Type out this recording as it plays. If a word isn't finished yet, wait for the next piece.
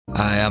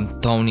Hi, I'm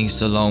Tony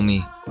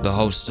Salome, the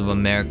host of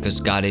America's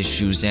Got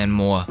Issues and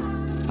More.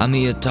 I'm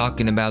here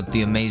talking about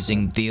the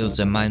amazing deals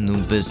at my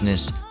new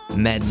business,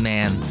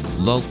 MedMan,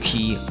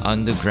 low-key,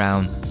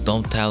 underground,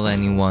 don't tell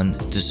anyone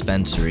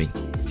dispensary.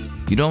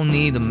 You don't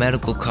need a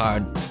medical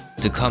card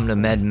to come to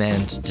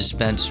MedMan's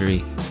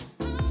dispensary.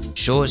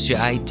 Show us your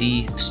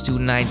ID,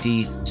 student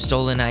ID,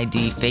 stolen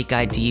ID, fake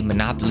ID,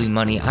 monopoly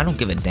money, I don't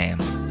give a damn.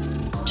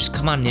 Just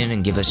come on in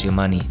and give us your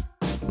money.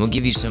 We'll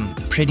give you some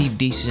pretty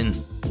decent,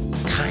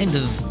 kind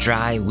of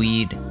dry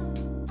weed.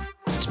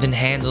 It's been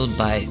handled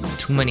by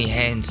too many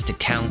hands to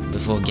count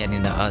before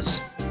getting to us.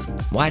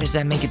 Why does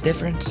that make a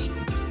difference?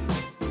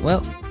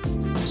 Well,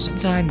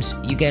 sometimes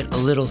you get a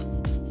little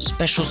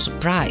special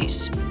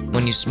surprise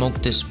when you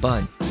smoke this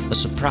bud. A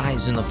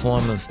surprise in the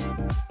form of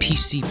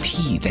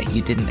PCP that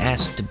you didn't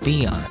ask to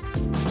be on.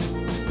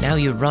 Now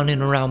you're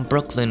running around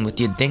Brooklyn with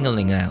your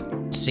dingaling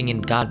out,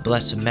 singing God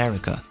Bless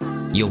America.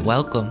 You're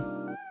welcome.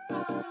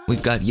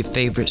 We've got your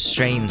favorite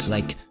strains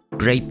like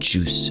grape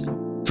juice,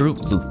 Fruit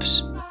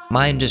Loops,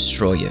 Mind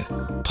Destroyer,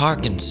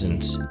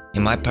 Parkinson's,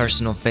 and my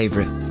personal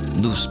favorite,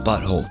 Loose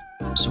Butthole.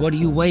 So what are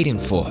you waiting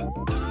for?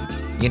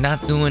 You're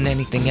not doing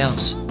anything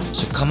else,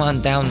 so come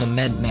on down to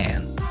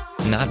MedMan.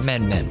 Not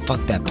MedMan,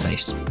 fuck that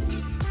place.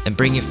 And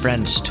bring your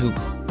friends too.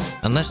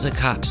 Unless the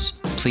cops,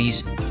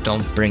 please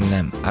don't bring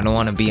them. I don't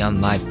want to be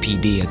on live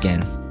PD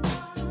again.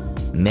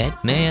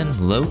 MedMan,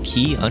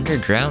 low-key,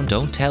 underground,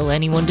 don't tell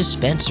anyone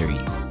dispensary.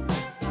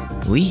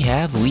 We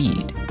have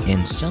weed,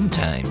 and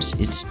sometimes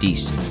it's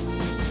decent.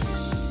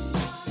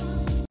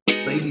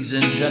 Ladies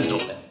and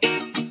gentlemen,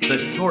 the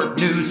Short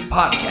News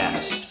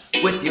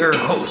Podcast with your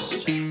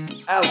host,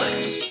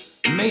 Alex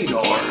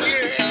Mador. What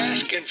you're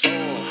asking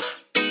for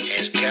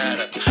has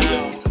got a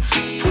powerful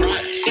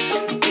price.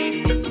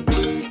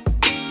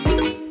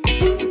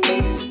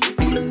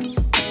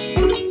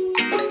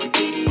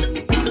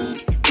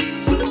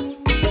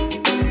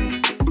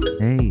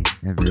 Hey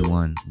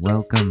everyone,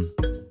 welcome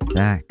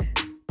back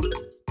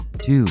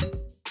to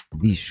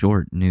the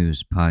Short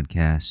News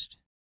Podcast.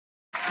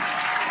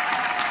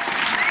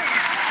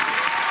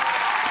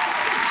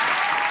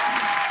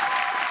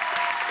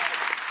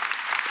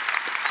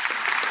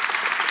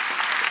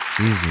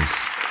 Jesus.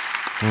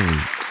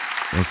 Holy.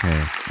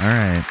 Okay.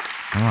 Alright.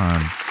 Come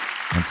on.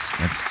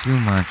 That's too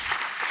much.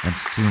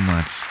 That's too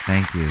much.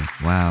 Thank you.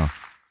 Wow.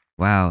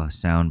 Wow,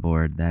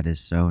 soundboard. That is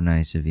so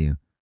nice of you.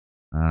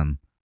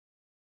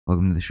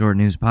 Welcome to the Short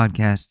News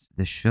Podcast,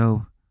 the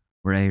show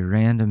where a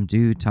random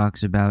dude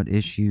talks about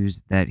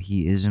issues that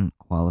he isn't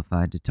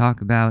qualified to talk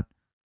about.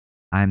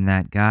 I'm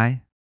that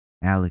guy,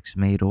 Alex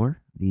Mador,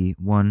 the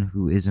one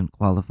who isn't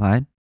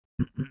qualified.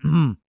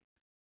 Feeling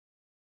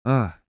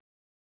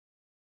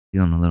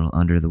a little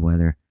under the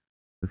weather.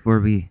 Before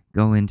we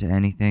go into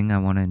anything, I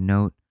want to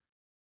note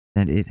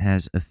that it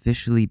has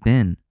officially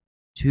been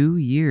 2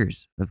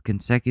 years of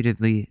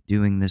consecutively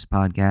doing this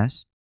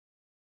podcast.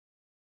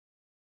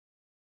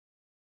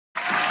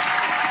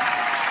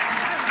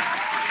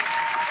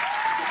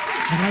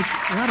 And like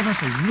a lot of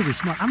us are really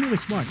smart. I'm really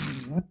smart.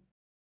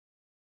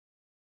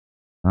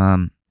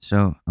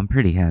 So I'm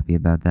pretty happy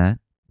about that,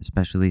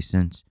 especially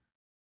since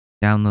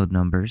download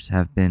numbers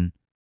have been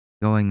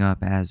going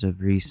up as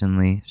of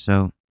recently.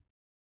 So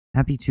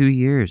happy 2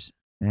 years.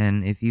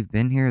 And if you've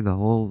been here the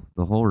whole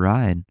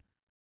ride,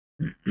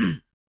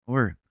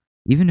 or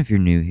even if you're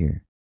new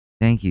here,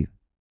 thank you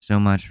so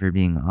much for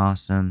being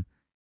awesome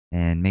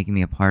and making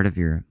me a part of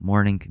your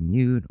morning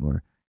commute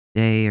or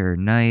day or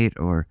night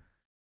or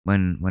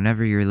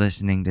whenever you're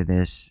listening to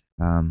this.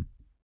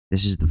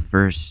 This is the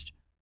first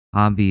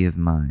hobby of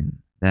mine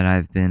that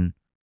I've been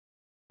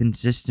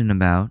consistent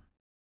about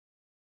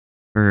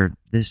for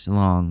this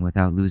long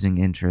without losing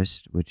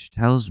interest, which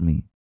tells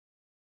me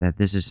that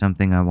this is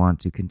something I want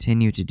to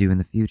continue to do in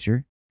the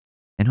future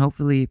and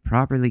hopefully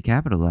properly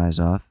capitalize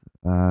off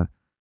to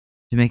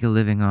make a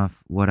living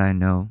off what I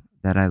know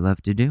that I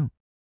love to do.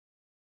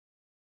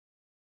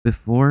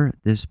 Before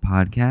this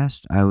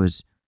podcast, I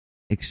was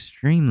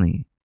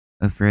extremely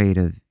afraid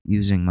of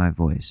using my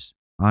voice.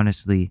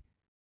 Honestly,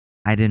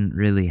 I didn't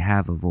really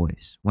have a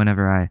voice.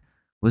 Whenever I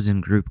was in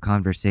group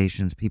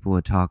conversations, people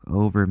would talk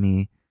over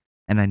me,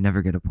 and I'd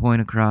never get a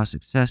point across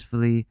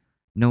successfully.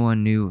 No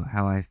one knew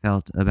how I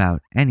felt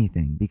about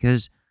anything,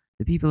 because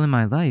the people in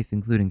my life,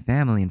 including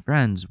family and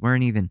friends,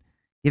 weren't even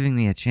giving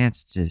me a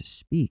chance to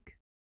speak.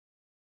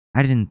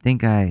 I didn't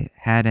think I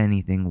had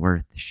anything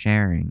worth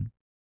sharing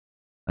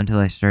until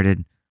I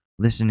started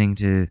listening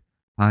to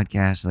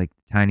podcasts like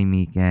Tiny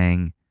Meat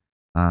Gang,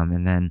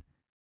 and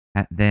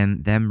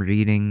then them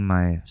reading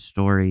my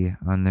story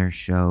on their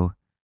show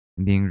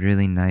and being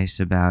really nice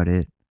about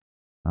it,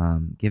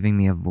 giving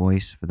me a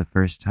voice for the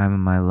first time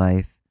in my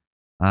life.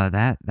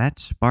 That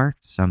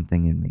sparked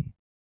something in me,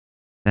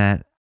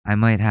 that I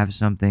might have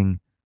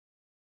something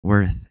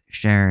worth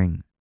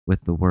sharing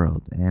with the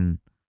world. And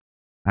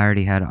I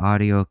already had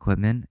audio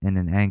equipment and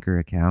an Anchor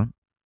account,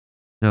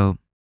 so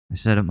I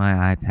set up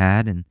my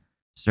iPad and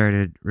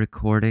started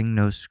recording.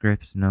 No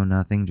scripts, no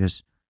nothing,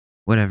 just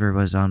whatever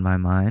was on my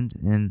mind.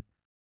 And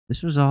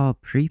this was all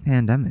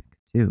pre-pandemic,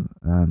 too.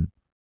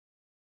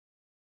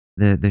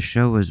 The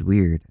show was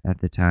weird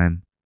at the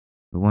time,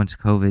 but once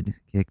COVID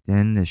kicked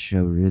in, the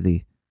show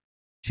really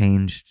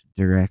changed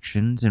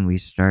directions, and we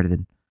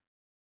started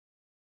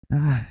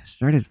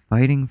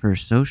fighting for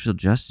social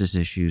justice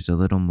issues a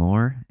little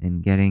more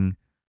and getting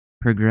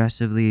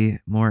progressively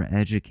more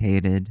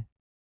educated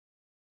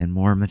and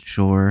more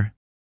mature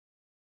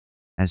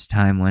as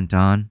time went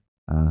on.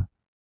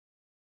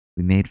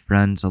 We made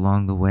friends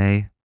along the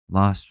way,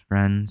 lost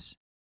friends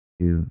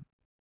to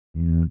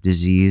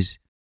disease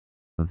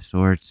of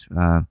sorts,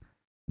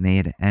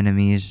 made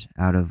enemies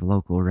out of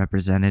local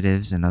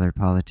representatives and other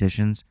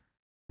politicians,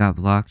 got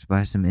blocked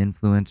by some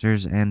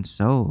influencers, and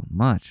so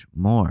much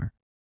more.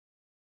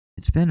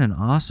 It's been an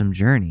awesome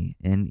journey,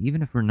 and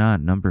even if we're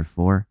not number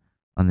 4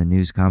 on the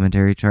news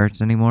commentary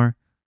charts anymore,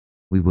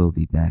 we will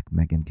be back,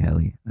 Megan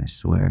Kelly, I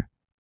swear.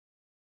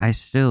 I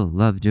still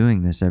love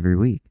doing this every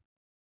week.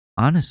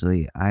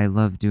 Honestly, I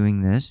love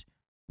doing this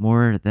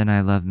more than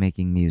I love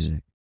making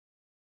music.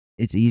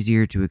 It's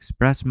easier to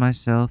express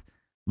myself,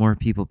 more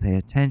people pay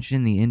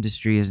attention, the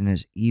industry isn't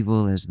as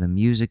evil as the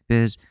music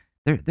biz.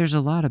 There's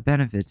a lot of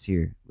benefits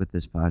here with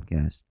this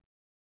podcast.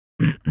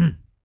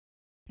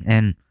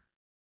 And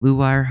Blue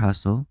Wire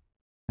Hustle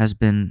has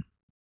been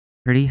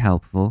pretty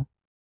helpful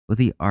with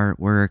the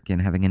artwork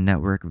and having a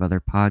network of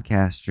other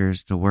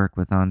podcasters to work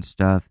with on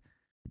stuff,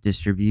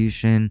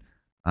 distribution.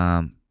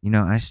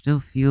 I still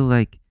feel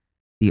like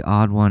the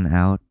odd one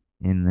out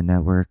in the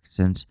network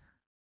since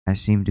I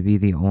seem to be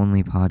the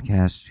only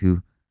podcast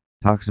who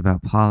talks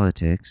about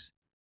politics.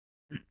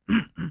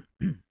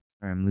 Sorry,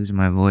 I'm losing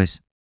my voice.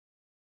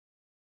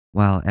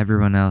 While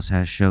everyone else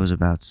has shows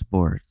about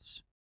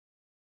sports.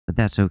 But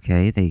that's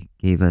okay. They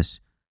gave us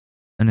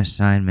an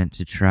assignment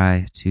to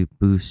try to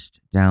boost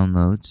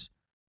downloads.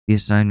 The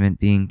assignment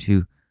being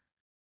to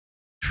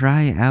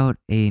try out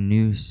a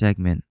new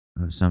segment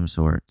of some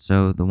sort.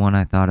 So the one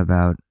I thought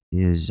about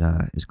is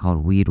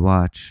called Weed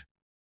Watch,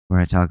 where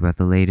I talk about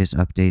the latest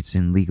updates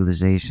in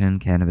legalization,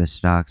 cannabis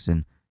stocks,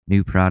 and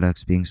new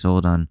products being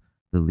sold on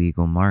the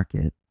legal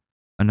market.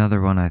 Another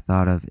one I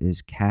thought of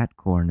is Cat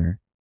Corner,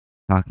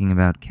 talking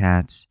about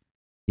cats,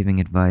 giving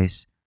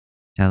advice,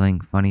 telling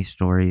funny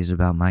stories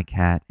about my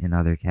cat and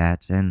other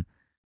cats. And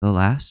the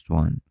last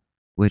one,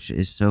 which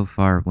is so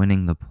far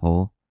winning the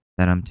poll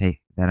that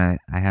I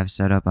have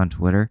set up on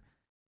Twitter,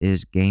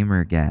 is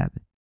Gamer Gab,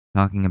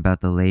 talking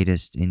about the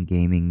latest in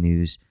gaming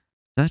news,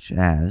 such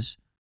as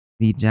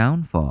the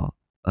downfall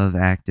of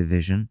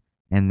Activision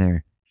and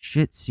their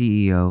shit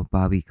CEO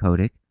Bobby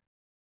Kotick,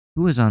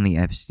 who was on the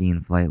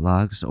Epstein flight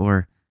logs,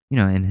 or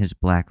in his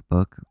black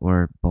book,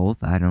 or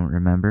both, I don't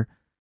remember.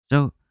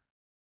 So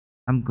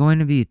I'm going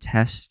to be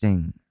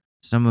testing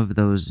some of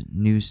those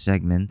news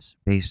segments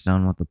based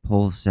on what the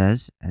poll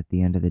says at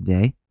the end of the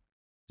day,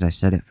 because I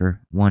set it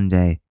for one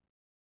day.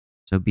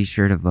 So be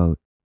sure to vote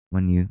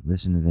when you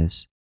listen to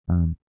this,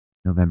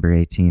 November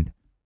 18th.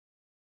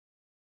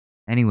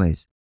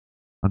 Anyways,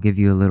 I'll give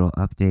you a little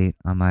update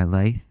on my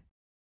life,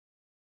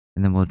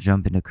 and then we'll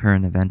jump into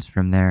current events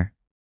from there.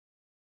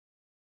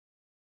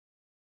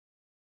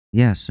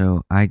 Yeah,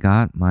 so I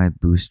got my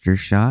booster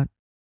shot.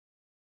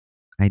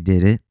 I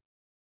did it.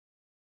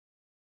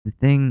 The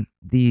thing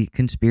the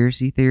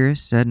conspiracy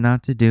theorists said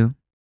not to do.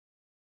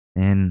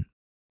 And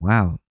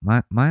wow,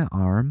 my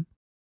arm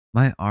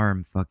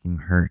fucking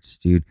hurts,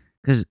 dude.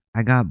 Because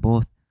I got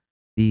both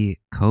the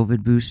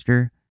COVID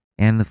booster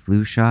and the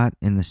flu shot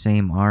in the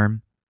same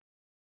arm.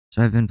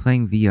 So I've been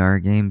playing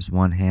VR games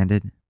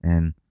one-handed,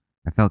 and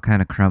I felt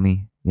kind of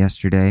crummy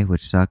yesterday,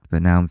 which sucked,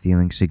 but now I'm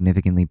feeling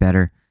significantly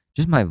better.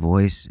 Just my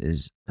voice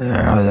is,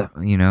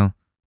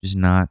 just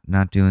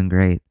not doing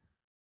great.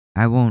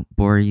 I won't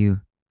bore you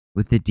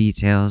with the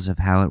details of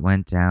how it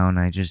went down.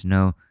 I just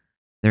know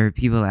there are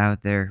people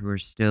out there who are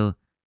still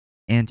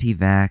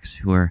anti-vax,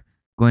 who are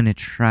going to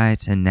try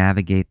to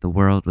navigate the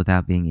world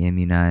without being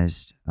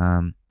immunized.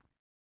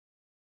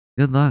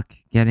 Good luck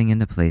getting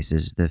into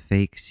places. The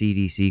fake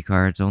CDC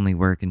cards only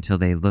work until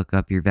they look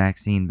up your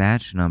vaccine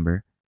batch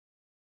number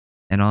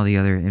and all the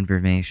other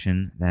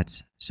information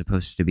that's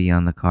supposed to be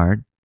on the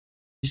card.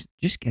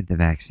 Just get the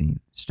vaccine.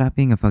 Stop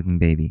being a fucking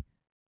baby.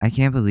 I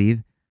can't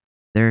believe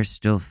there are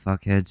still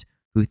fuckheads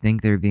who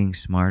think they're being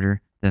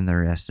smarter than the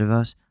rest of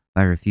us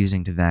by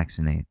refusing to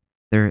vaccinate.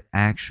 They're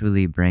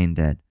actually brain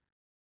dead.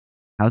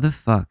 How the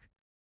fuck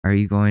are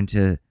you going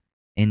to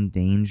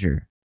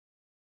endanger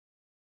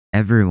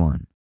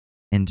everyone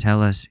and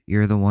tell us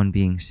you're the one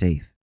being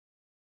safe?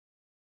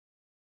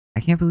 I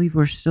can't believe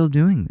we're still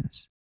doing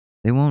this.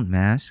 They won't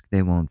mask,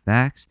 they won't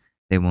vax,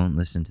 they won't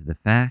listen to the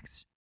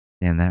facts.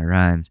 Damn, that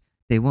rhymes.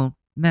 They won't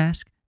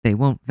mask, they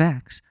won't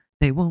vax,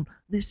 they won't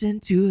listen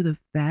to the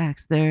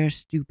facts. They're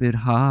stupid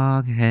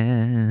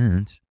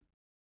hogheads.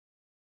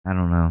 I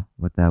don't know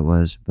what that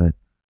was, but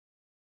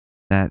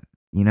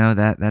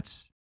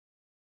that's,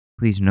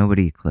 please,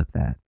 nobody clip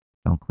that.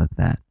 Don't clip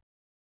that.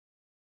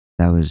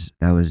 That was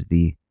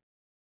the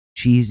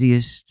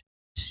cheesiest,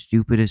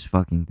 stupidest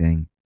fucking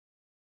thing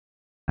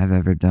I've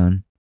ever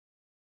done.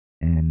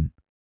 And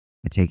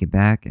I take it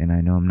back, and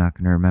I know I'm not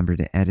going to remember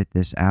to edit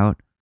this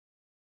out,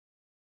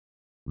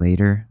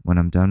 later when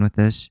I'm done with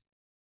this.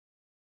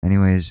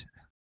 Anyways,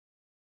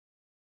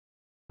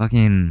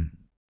 fucking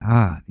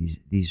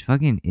these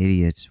fucking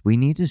idiots. We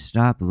need to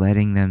stop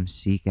letting them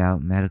seek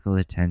out medical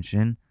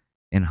attention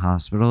in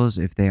hospitals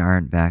if they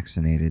aren't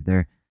vaccinated.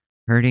 They're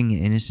hurting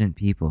innocent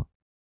people.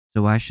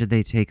 So why should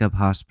they take up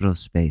hospital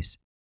space?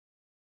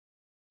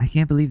 I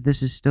can't believe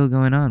this is still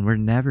going on. We're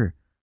never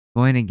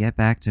going to get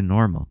back to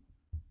normal.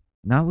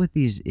 Not with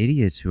these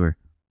idiots who are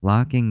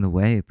blocking the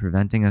way,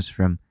 preventing us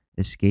from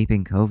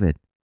escaping COVID.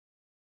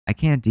 I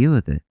can't deal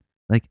with it.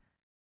 Like,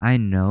 I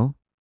know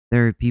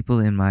there are people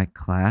in my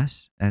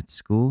class at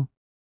school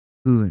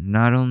who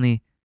not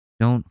only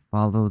don't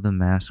follow the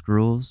mask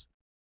rules,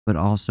 but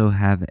also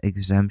have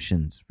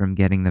exemptions from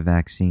getting the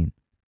vaccine.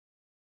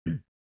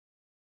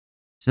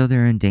 So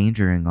they're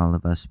endangering all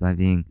of us by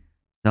being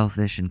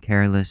selfish and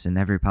careless in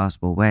every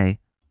possible way.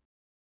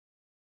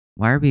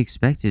 Why are we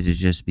expected to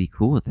just be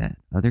cool with that?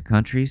 Other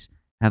countries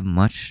have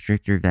much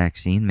stricter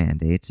vaccine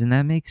mandates, and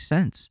that makes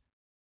sense.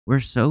 We're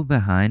so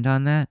behind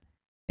on that,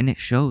 and it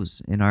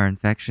shows in our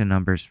infection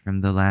numbers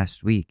from the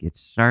last week.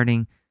 It's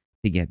starting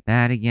to get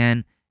bad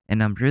again,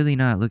 and I'm really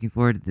not looking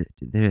forward to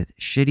the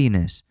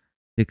shittiness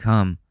to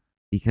come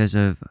because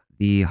of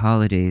the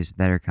holidays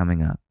that are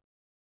coming up.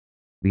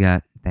 We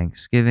got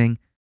Thanksgiving,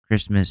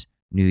 Christmas,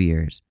 New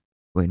Year's.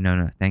 Wait,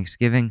 no.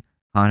 Thanksgiving,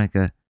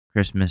 Hanukkah,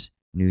 Christmas,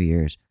 New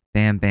Year's.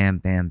 Bam, bam,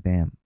 bam,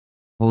 bam.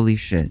 Holy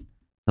shit.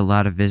 A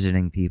lot of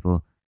visiting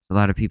people. A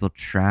lot of people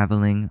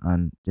traveling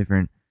on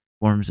different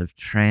forms of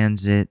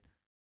transit.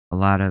 A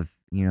lot of,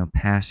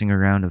 passing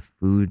around of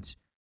foods.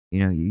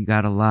 You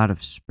got a lot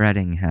of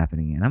spreading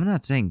happening. And I'm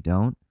not saying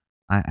don't.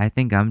 I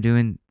think I'm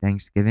doing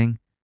Thanksgiving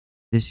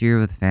this year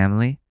with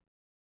family,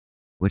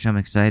 which I'm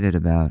excited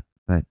about.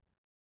 But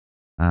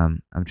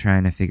I'm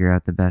trying to figure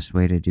out the best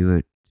way to do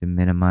it to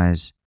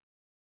minimize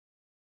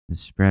the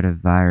spread of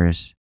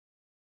virus.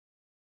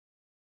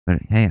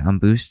 But hey, I'm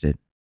boosted.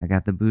 I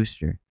got the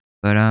booster.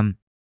 But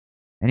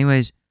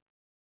anyways,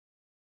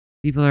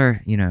 people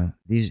are,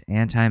 these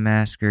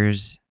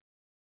anti-maskers,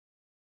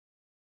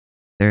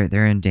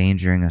 they're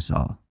endangering us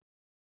all.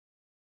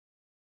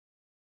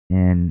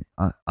 And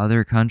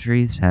other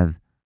countries have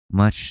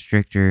much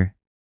stricter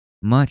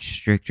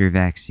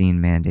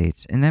vaccine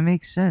mandates, and that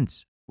makes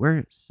sense.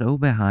 We're so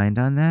behind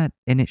on that,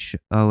 and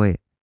oh wait,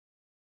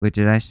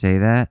 did I say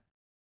that?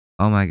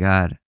 Oh my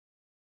god,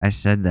 I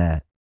said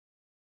that.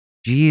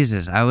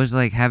 Jesus, I was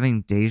like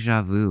having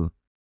deja vu.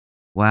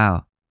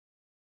 Wow.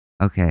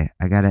 Okay,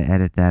 I gotta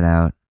edit that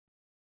out.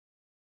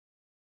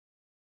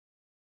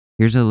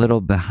 Here's a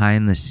little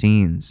behind the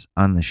scenes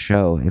on the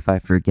show. If I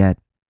forget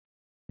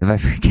to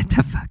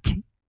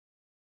fucking.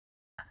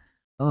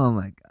 Oh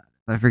my god.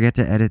 If I forget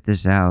to edit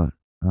this out.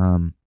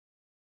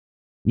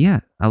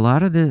 Yeah, a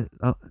lot of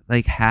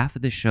like half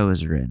of the show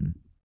is written.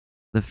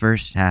 The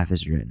first half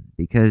is written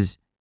because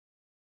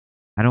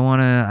I don't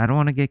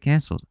want to get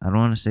canceled. I don't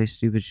want to say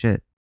stupid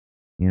shit.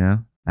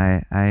 The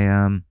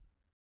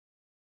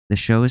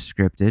show is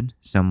scripted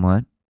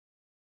somewhat.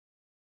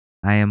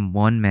 I am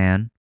one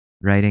man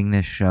writing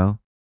this show.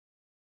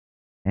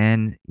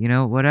 And,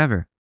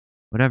 whatever.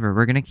 Whatever.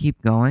 We're going to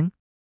keep going.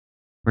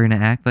 We're going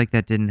to act like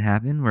that didn't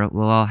happen.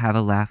 We'll all have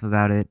a laugh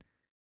about it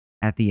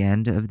at the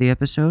end of the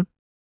episode.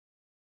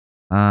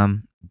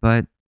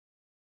 But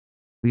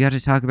we got to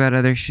talk about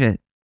other shit,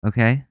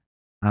 okay?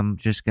 I'm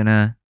just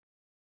gonna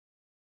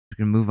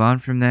move on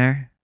from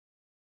there.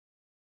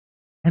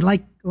 And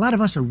like a lot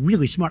of us are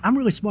really smart. I'm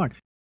really smart.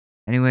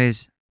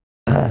 Anyways,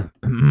 I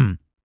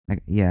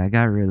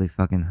got really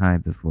fucking high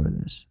before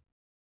this.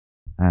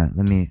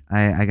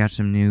 I got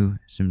some new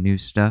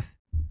stuff.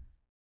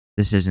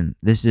 This isn't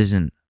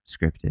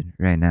scripted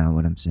right now,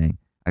 what I'm saying.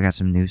 I got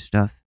some new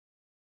stuff.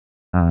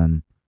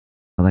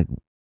 Like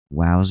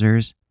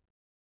wowzers.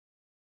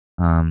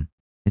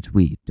 It's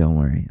weed, don't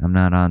worry. I'm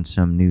not on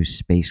some new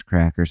space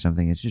crack or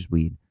something. It's just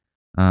weed.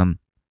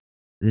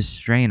 This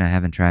strain I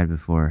haven't tried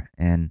before,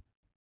 and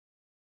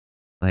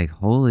like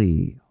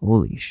holy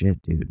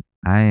shit, dude.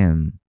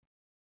 I'm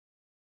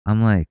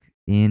like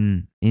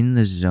in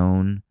the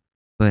zone,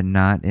 but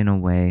not in a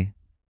way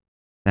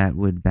that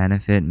would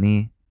benefit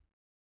me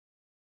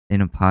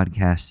in a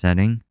podcast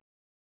setting.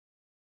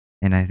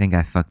 And I think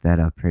I fucked that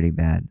up pretty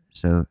bad.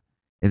 So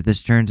if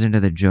this turns into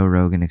the Joe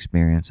Rogan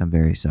experience, I'm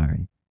very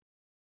sorry.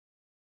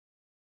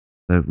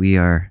 But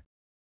we're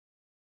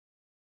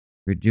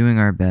doing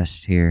our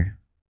best here.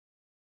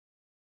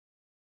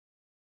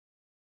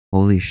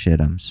 Holy shit,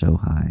 I'm so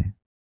high.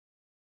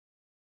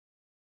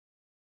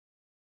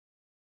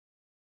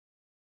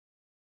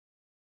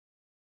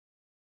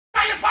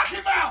 Shut your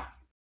fucking mouth!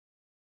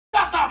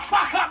 Shut the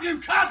fuck up,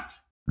 you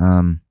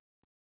cunt!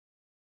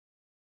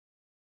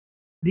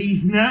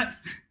 These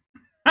nuts.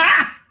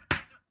 Ha!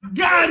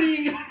 Got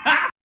him!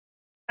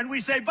 And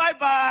we say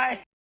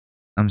bye-bye!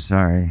 I'm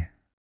sorry.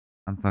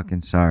 I'm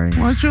fucking sorry.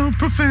 What's your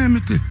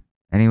profanity?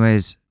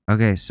 Anyways,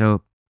 okay,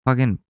 so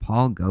fucking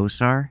Paul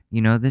Gosar,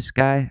 you know this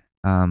guy?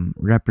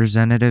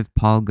 Representative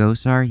Paul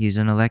Gosar, he's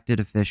an elected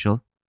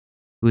official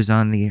who's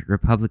on the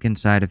Republican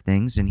side of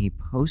things, and he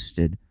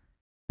posted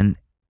an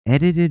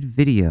edited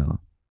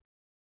video.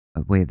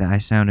 Wait, I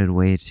sounded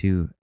way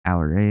too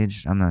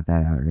outraged. I'm not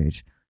that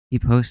outraged. He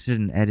posted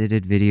an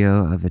edited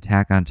video of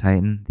Attack on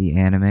Titan, the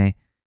anime.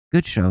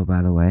 Good show,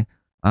 by the way.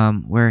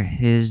 Where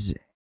his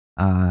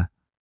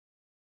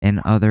and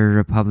other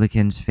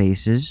Republicans'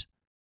 faces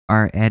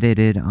are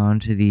edited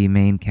onto the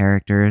main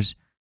characters,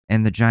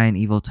 and the giant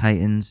evil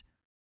titans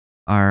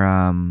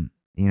are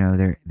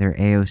they're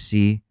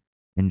AOC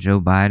and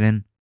Joe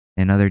Biden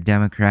and other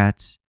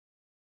Democrats.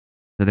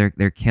 So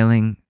they're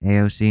killing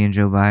AOC and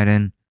Joe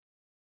Biden,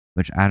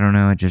 which I don't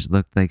know, it just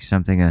looked like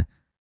something a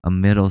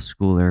middle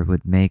schooler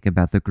would make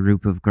about the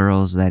group of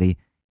girls that he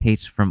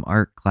hates from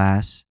art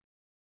class.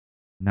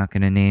 I'm not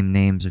gonna name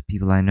names of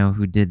people I know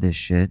who did this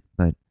shit,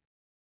 but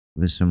it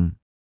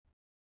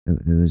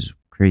was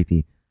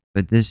creepy.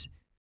 But this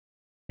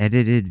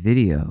edited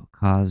video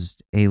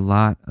caused a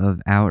lot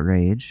of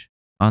outrage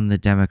on the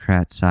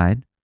Democrat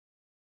side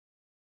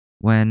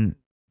when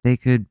they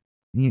could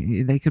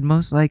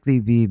most likely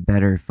be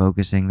better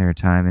focusing their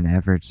time and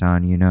efforts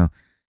on,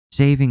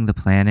 saving the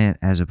planet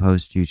as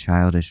opposed to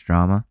childish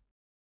drama.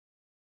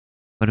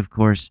 But of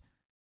course,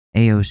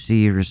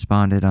 AOC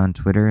responded on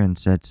Twitter and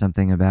said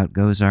something about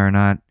Gozar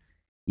not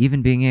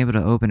even being able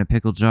to open a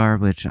pickle jar,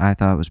 which I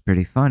thought was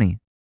pretty funny.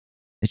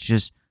 It's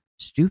just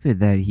stupid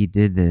that he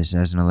did this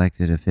as an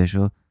elected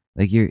official.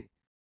 Like,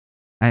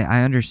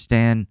 I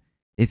understand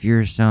if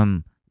you're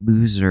some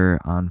loser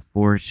on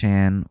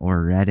 4chan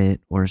or Reddit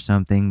or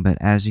something, but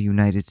as a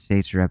United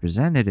States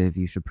representative,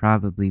 you should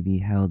probably be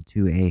held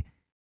to a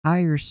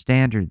higher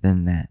standard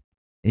than that.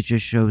 It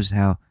just shows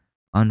how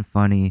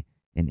unfunny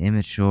and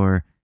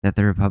immature that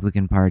the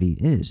Republican Party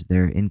is.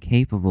 They're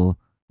incapable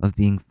of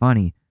being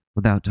funny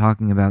without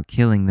talking about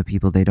killing the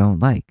people they don't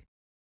like.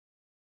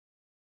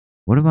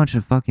 What a bunch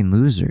of fucking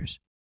losers.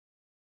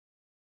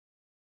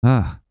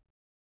 Ugh.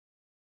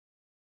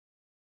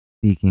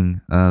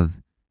 Speaking of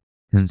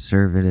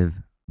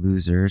conservative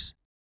losers,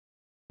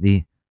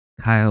 the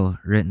Kyle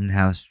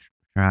Rittenhouse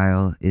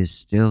trial is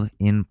still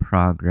in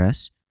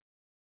progress,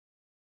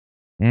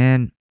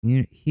 and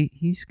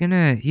he's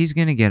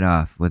gonna get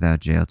off without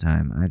jail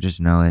time. I just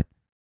know it.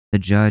 The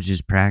judge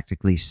is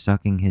practically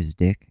sucking his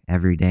dick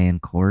every day in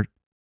court.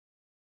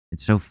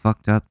 It's so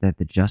fucked up that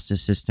the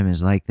justice system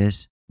is like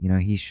this.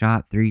 He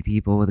shot 3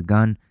 people with a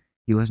gun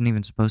he wasn't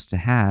even supposed to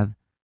have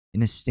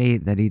in a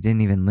state that he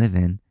didn't even live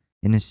in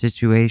a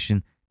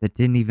situation that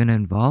didn't even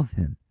involve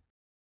him.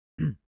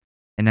 And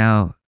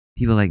now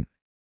people like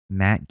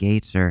Matt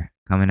Gaetz are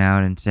coming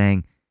out and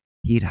saying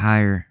he'd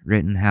hire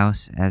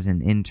Rittenhouse as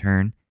an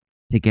intern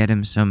to get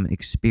him some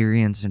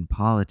experience in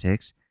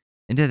politics.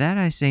 And to that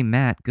I say,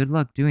 Matt, good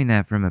luck doing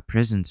that from a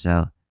prison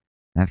cell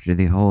after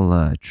the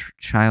whole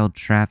child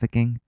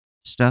trafficking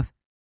stuff.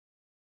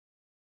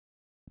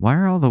 Why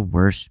are all the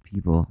worst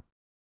people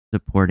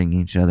supporting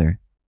each other?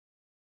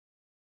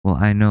 Well,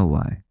 I know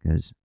why,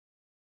 because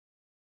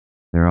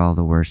they're all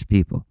the worst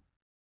people.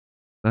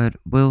 But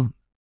we'll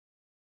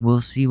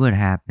see what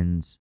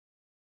happens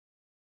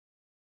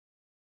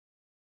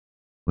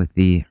with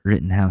the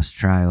Rittenhouse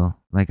trial.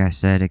 Like I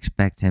said,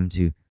 expect him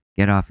to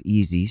get off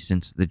easy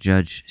since the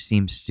judge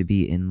seems to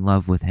be in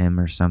love with him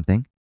or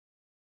something.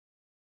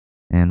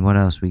 And what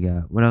else we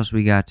got? What else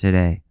we got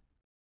today?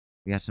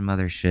 We got some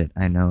other shit.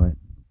 I know it.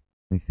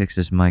 Let me fix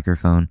this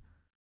microphone.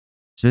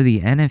 So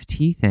the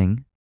NFT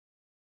thing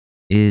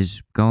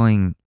is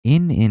going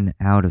in and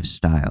out of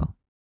style.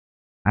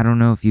 I don't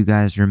know if you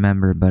guys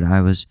remember, but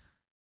I was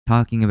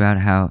talking about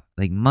how,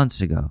 like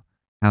months ago,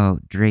 how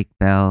Drake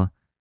Bell,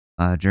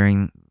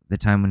 during the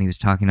time when he was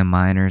talking to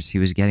minors, he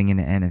was getting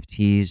into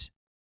NFTs.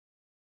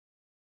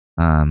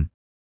 So,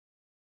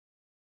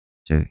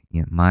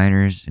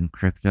 minors and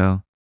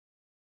crypto.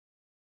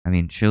 I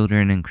mean,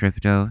 children in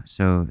crypto.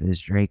 So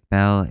is Drake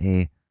Bell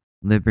a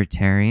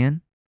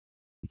libertarian?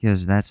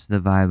 Because that's the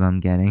vibe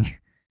I'm getting.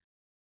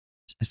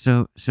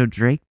 So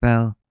Drake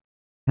Bell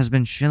has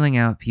been shilling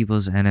out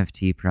people's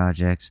NFT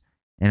projects,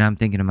 and I'm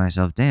thinking to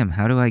myself, damn,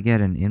 how do I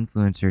get an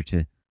influencer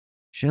to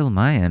shill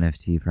my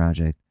NFT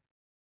project?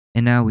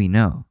 And now we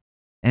know.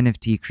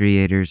 NFT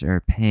creators are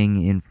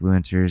paying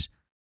influencers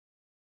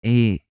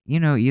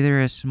either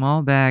a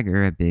small bag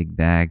or a big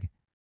bag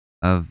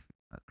of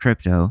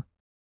crypto,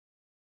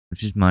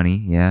 which is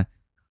money, yeah.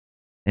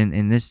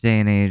 In this day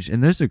and age,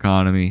 in this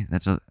economy,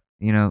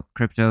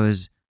 crypto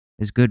is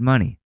good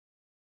money.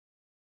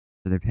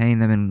 So they're paying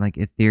them in like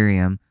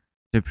Ethereum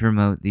to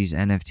promote these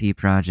NFT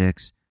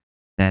projects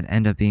that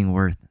end up being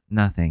worth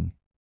nothing.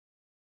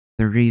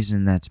 The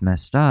reason that's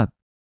messed up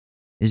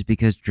is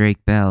because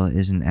Drake Bell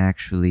isn't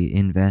actually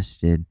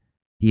invested.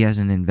 He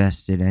hasn't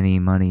invested any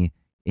money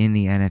in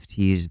the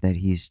NFTs that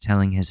he's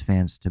telling his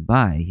fans to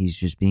buy. He's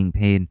just being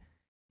paid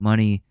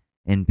money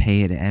and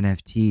paid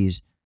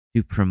NFTs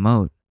to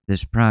promote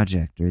this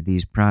project or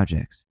these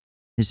projects.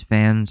 His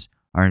fans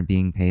aren't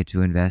being paid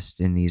to invest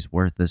in these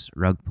worthless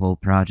rug pull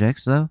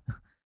projects, though.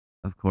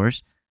 Of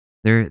course,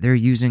 they're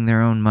using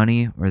their own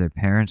money or their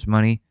parents'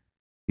 money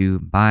to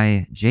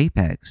buy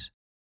JPEGs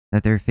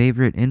that their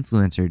favorite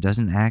influencer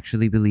doesn't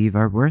actually believe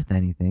are worth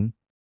anything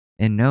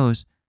and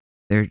knows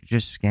They're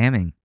just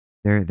scamming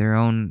their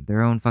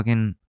own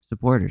fucking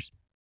supporters.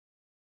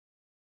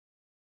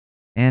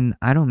 And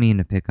I don't mean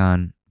to pick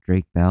on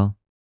Drake Bell,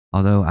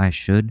 although I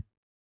should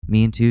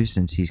mean to,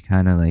 since he's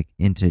kind of like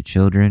into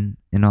children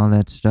and all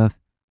that stuff.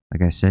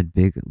 Like I said,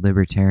 big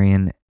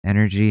libertarian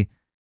energy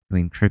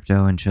between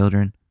crypto and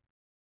children.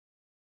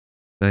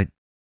 But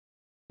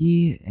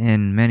he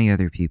and many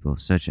other people,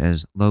 such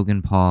as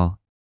Logan Paul,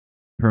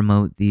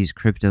 promote these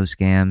crypto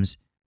scams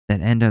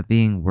that end up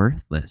being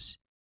worthless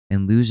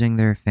and losing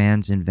their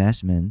fans'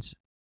 investments.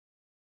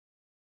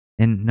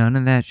 And none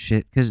of that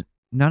shit, because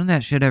none of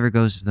that shit ever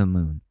goes to the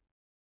moon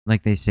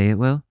like they say it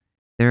will.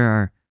 There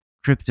are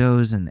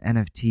cryptos and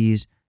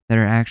NFTs that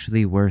are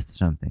actually worth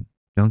something.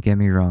 Don't get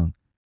me wrong.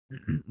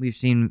 We've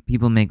seen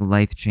people make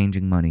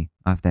life-changing money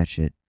off that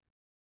shit.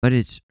 But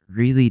it's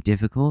really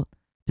difficult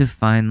to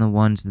find the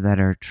ones that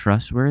are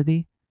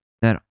trustworthy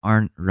that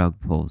aren't rug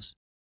pulls.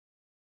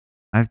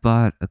 I've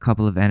bought a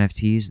couple of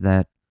NFTs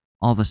that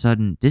all of a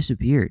sudden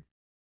disappeared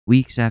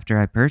weeks after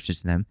I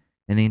purchased them,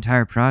 and the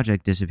entire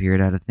project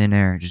disappeared out of thin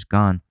air, just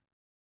gone.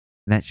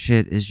 That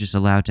shit is just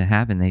allowed to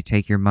happen. They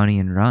take your money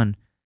and run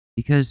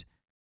because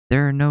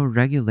there are no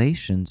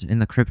regulations in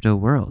the crypto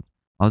world,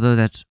 although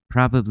that's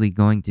probably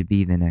going to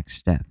be the next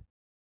step.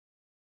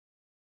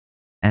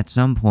 At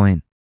some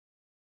point,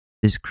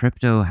 this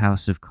crypto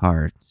house of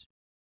cards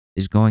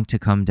is going to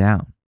come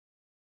down.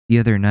 The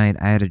other night,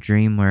 I had a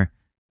dream where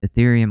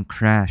Ethereum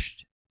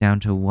crashed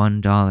down to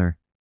 $1,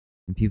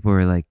 and people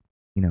were like,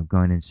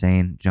 going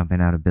insane, jumping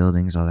out of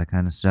buildings, all that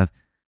kind of stuff.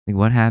 Like,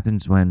 what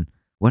happens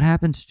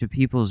to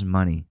people's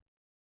money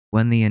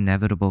when the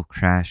inevitable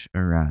crash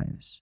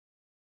arrives?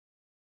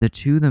 The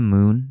to the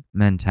moon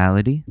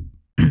mentality,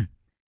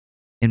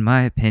 in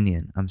my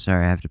opinion, I'm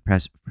sorry, I have to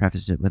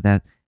preface it with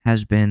that,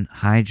 has been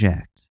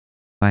hijacked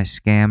by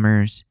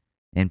scammers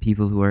and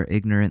people who are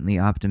ignorantly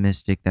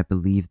optimistic that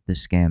believe the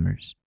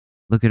scammers.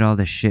 Look at all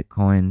the shit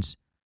coins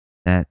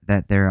that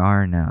there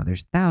are now.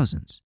 There's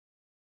thousands.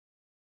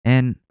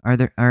 And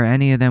are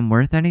any of them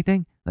worth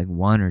anything? Like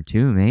one or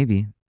two,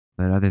 maybe.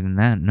 But other than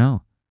that,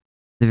 no.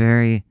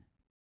 The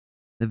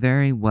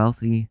very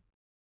wealthy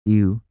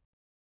few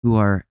who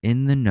are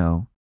in the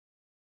know,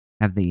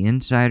 have the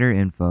insider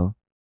info,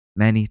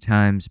 many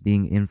times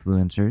being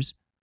influencers,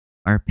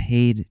 are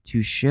paid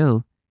to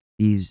shill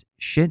these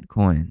shit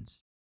coins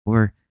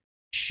or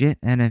shit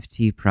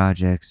NFT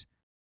projects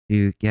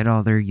to get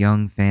all their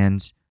young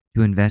fans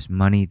to invest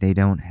money they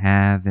don't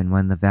have, and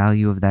when the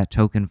value of that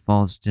token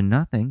falls to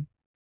nothing,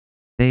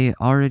 they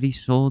already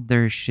sold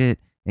their shit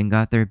and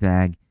got their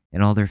bag,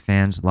 and all their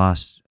fans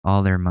lost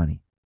all their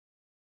money.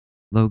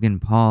 Logan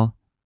Paul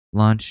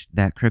launched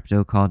that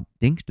crypto called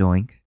Dink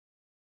Doink.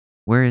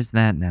 Where is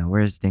that now?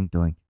 Where is Dink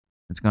Doink?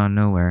 It's gone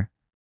nowhere.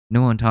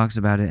 No one talks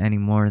about it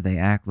anymore. They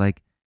act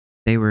like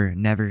they were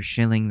never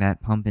shilling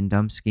that pump and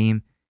dump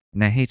scheme.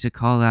 And I hate to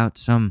call out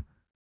some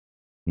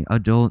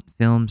adult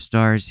film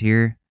stars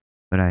here,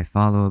 but I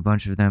follow a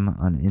bunch of them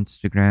on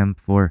Instagram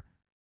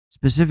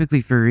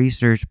specifically for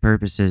research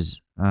purposes.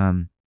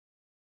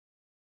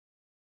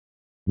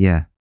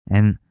 Yeah,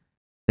 and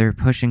they're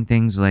pushing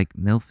things like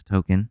MILF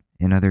token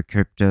and other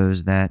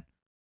cryptos that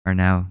are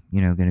now,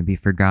 going to be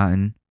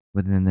forgotten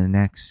within the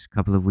next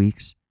couple of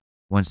weeks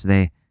once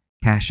they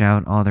cash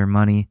out all their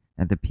money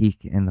at the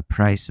peak and the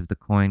price of the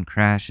coin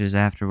crashes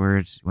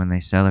afterwards when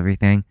they sell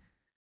everything.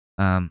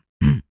 And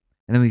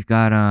then we've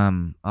got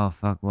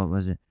what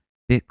was it?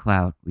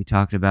 BitClout. We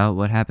talked about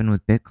what happened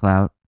with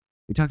BitClout.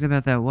 We talked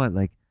about that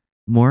like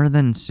more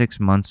than 6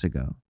 months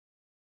ago,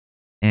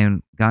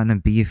 and gotten a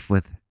beef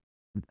with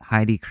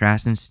Heidi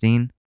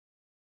Krasenstein,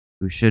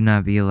 who should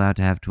not be allowed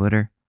to have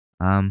Twitter.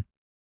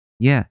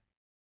 Yeah,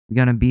 we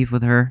got a beef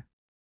with her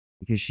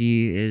because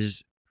she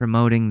is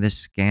promoting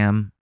this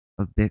scam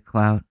of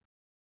BitClout.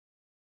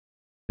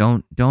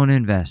 Don't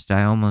invest.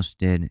 I almost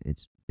did.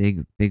 It's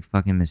big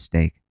fucking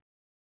mistake.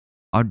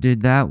 I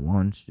did that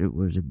once. It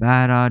was a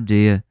bad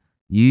idea.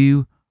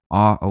 You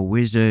are a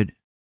wizard.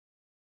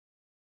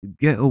 You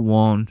get a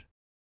wand.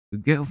 You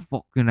get a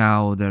fucking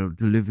owl that'll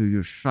deliver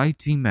your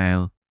shitey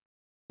mail.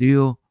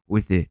 Deal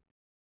with it.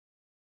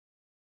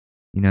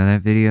 You know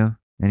that video?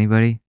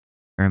 Anybody?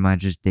 Or am I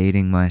just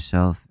dating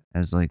myself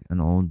as like an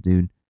old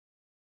dude?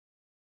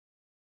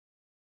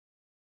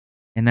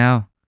 And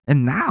now,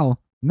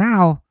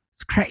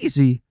 it's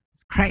crazy.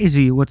 It's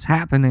crazy what's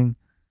happening.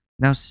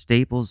 Now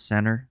Staples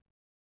Center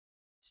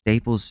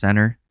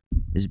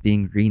is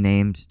being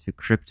renamed to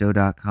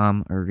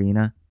Crypto.com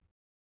Arena.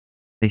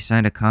 They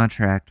signed a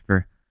contract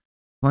for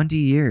 20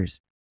 years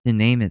to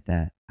name it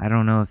that. I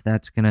don't know if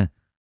that's gonna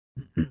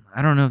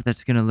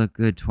look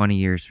good 20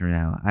 years from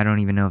now. I don't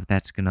even know if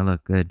that's gonna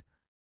look good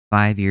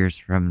 5 years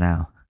from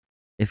now.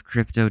 If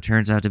crypto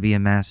turns out to be a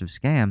massive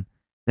scam,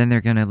 then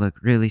they're gonna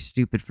look really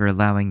stupid for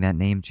allowing that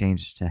name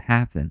change to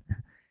happen.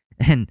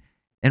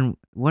 And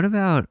what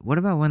about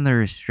when the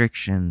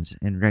restrictions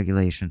and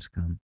regulations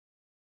come?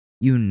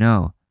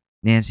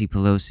 Nancy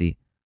Pelosi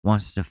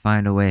wants to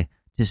find a way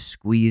to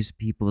squeeze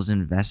people's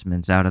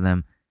investments out of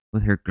them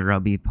with her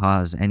grubby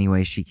paws any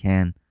way she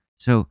can.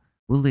 So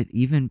will it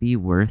even be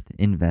worth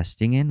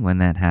investing in when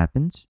that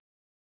happens?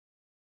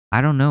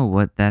 I don't know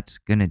what that's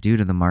going to do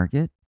to the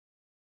market,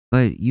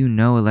 but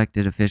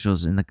elected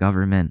officials in the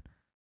government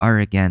are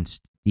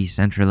against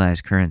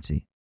decentralized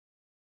currency.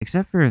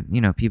 Except for,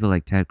 people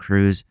like Ted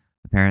Cruz.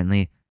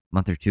 Apparently, a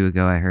month or two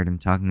ago, I heard him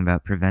talking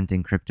about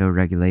preventing crypto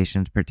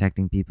regulations,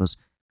 protecting people's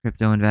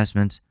crypto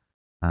investments.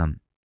 I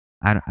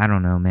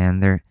don't know, man.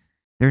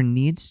 There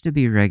needs to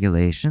be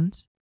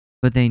regulations,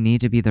 but they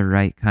need to be the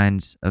right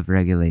kinds of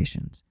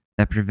regulations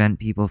that prevent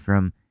people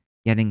from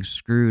getting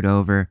screwed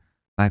over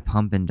by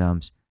pump and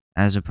dumps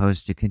as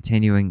opposed to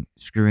continuing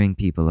screwing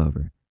people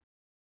over.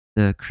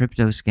 The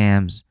crypto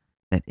scams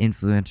that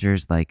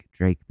influencers like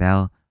Drake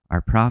Bell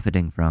are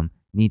profiting from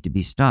need to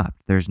be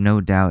stopped. There's no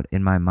doubt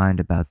in my mind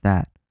about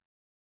that.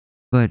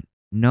 But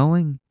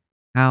knowing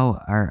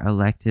how our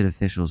elected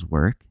officials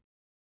work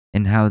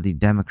and how the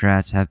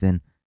Democrats have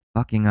been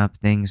fucking up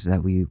things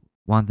that we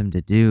want them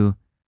to do,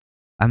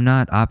 I'm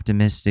not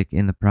optimistic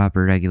in the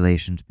proper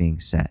regulations being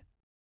set.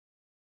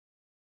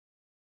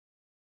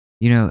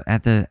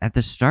 At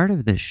the start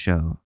of this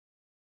show,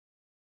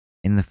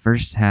 in the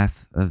first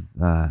half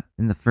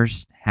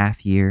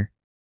year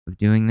of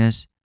doing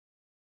this,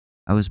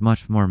 I was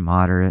much more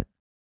moderate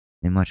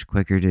and much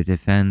quicker to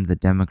defend the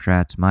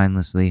Democrats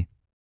mindlessly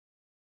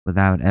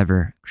without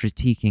ever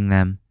critiquing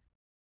them.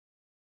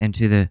 And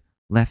to the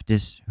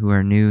leftists who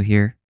are new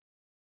here,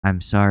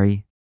 I'm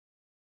sorry.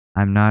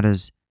 I'm not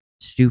as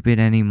stupid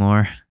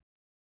anymore.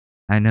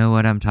 I know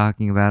what I'm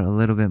talking about a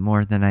little bit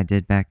more than I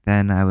did back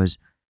then. I was,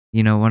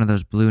 one of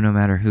those blue no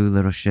matter who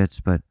little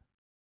shits, but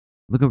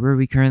look at where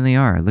we currently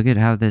are. Look at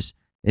how this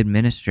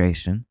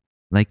administration,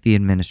 like the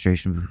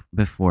administration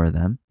before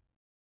them,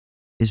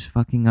 is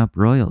fucking up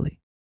royally.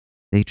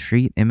 They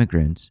treat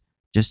immigrants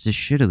just as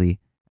shittily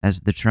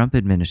as the Trump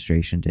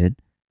administration did.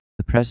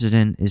 The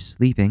president is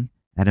sleeping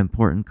at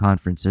important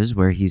conferences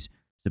where he's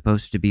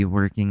supposed to be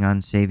working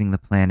on saving the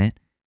planet.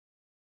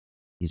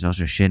 He's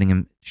also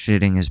shitting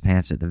his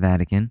pants at the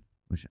Vatican,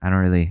 which I don't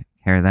really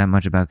care that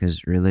much about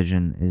because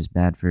religion is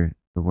bad for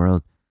the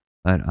world.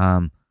 But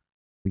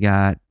we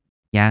got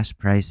gas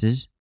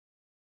prices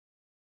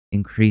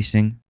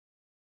increasing,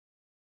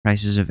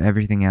 prices of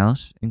everything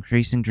else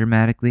increasing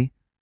dramatically.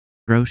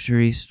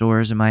 Grocery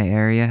stores in my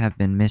area have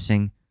been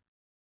missing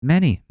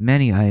many,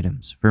 many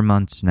items for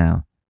months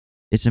now.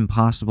 It's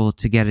impossible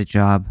to get a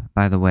job,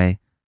 by the way.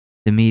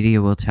 The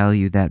media will tell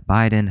you that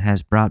Biden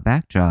has brought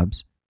back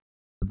jobs,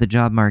 but the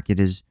job market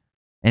is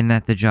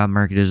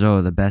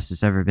the best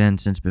it's ever been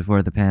since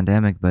before the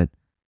pandemic. But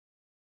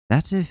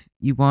that's if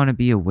you want to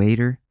be a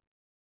waiter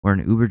or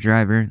an Uber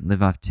driver,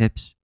 live off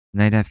tips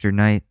night after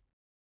night.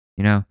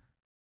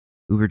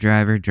 Uber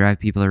driver, drive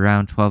people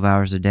around 12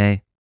 hours a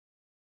day,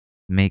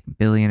 make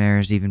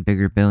billionaires even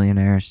bigger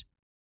billionaires.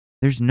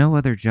 There's no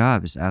other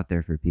jobs out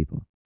there for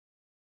people.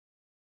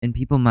 And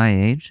people my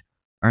age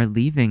are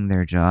leaving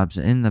their jobs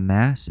in the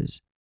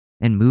masses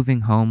and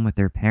moving home with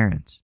their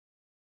parents.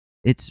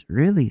 It's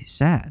really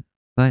sad,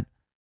 but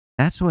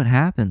that's what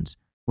happens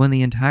when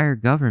the entire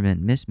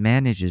government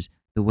mismanages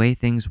the way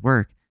things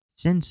work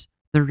since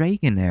the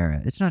Reagan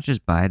era. It's not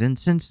just Biden.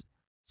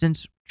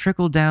 Since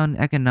trickle-down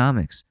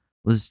economics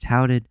was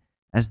touted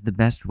as the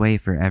best way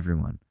for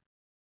everyone.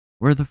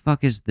 Where the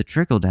fuck is the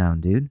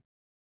trickle-down, dude?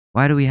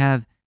 Why do we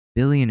have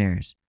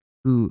billionaires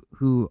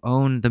who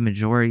own the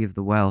majority of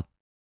the wealth,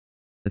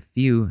 the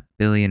few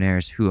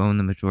billionaires who own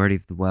the majority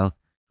of the wealth,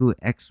 who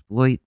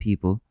exploit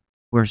people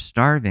who are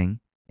starving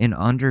and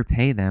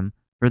underpay them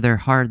for their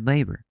hard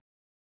labor?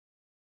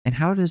 And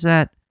how does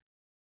that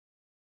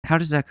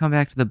come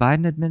back to the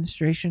Biden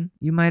administration,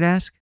 you might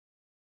ask?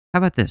 How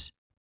about this?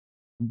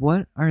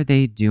 What are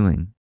they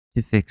doing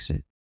to fix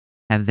it?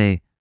 Have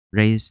they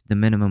raised the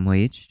minimum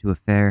wage to a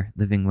fair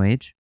living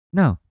wage?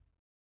 No.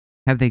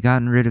 Have they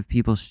gotten rid of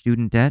people's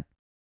student debt?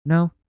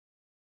 No.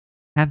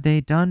 Have they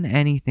done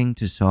anything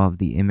to solve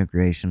the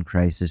immigration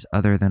crisis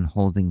other than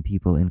holding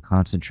people in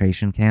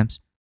concentration camps?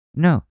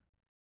 No.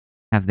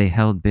 Have they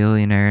held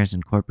billionaires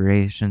and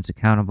corporations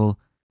accountable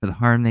for the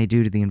harm they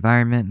do to the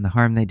environment and the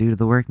harm they do to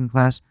the working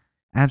class?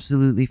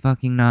 Absolutely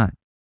fucking not.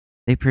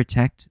 They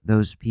protect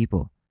those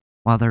people,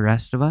 while the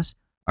rest of us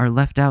are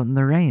left out in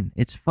the rain.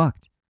 It's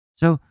fucked.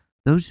 So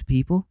those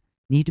people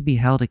need to be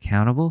held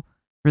accountable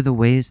for the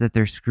ways that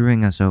they're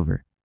screwing us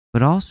over.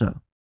 But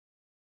also,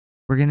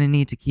 we're going to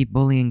need to keep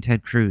bullying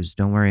Ted Cruz.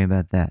 Don't worry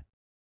about that.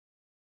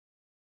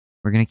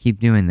 We're going to keep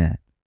doing that.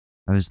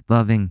 I was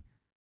loving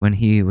when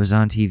he was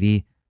on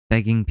TV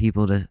begging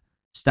people to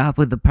stop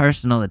with the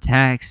personal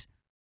attacks.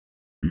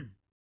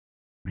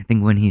 I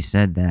think when he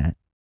said that,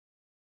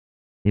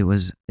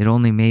 it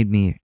only made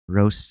me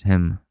roast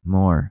him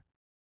more.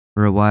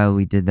 For a while,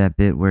 we did that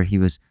bit where he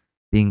was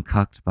being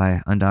cucked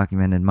by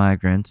undocumented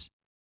migrants,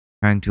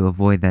 trying to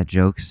avoid that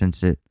joke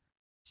since it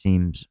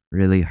seems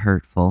really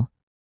hurtful.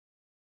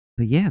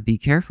 But yeah, be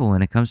careful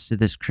when it comes to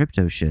this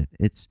crypto shit.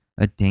 It's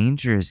a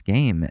dangerous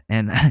game,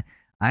 and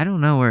I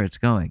don't know where it's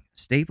going.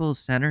 Staples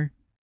Center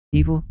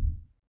people,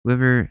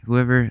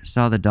 whoever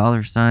saw the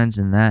dollar signs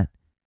in that,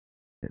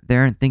 they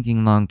aren't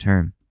thinking long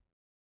term.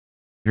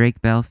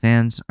 Drake Bell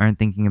fans aren't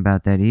thinking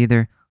about that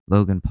either.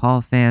 Logan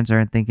Paul fans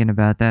aren't thinking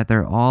about that.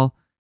 They're all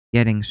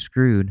getting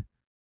screwed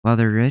while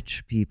the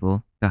rich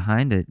people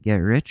behind it get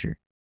richer.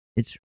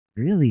 It's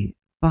really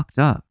fucked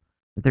up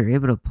that they're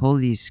able to pull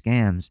these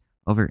scams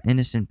over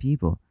innocent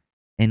people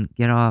and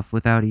get off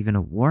without even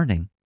a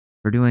warning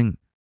for doing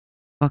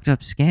fucked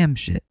up scam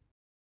shit.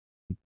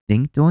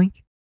 Dink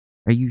doink?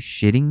 Are you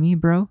shitting me,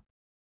 bro?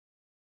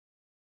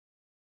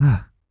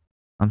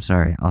 I'm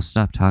sorry. I'll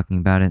stop talking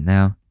about it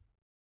now.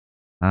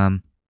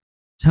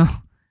 So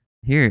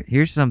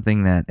here's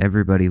something that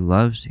everybody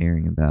loves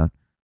hearing about.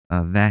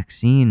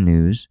 Vaccine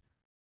news.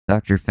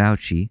 Dr.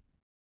 Fauci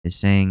is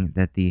saying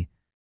that the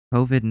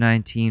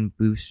COVID-19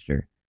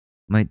 booster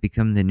might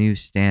become the new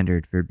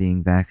standard for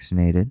being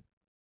vaccinated.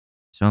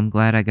 So I'm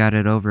glad I got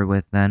it over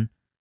with then.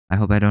 I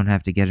hope I don't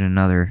have to get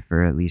another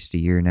for at least a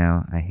year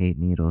now. I hate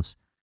needles.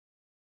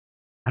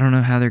 I don't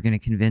know how they're going to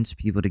convince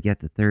people to get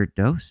the third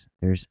dose.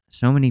 There's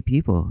so many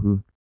people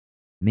who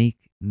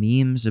make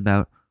memes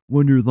about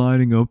when you're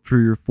lining up for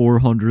your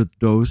 400th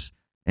dose,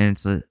 and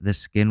it's the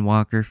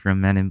skinwalker from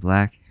Men in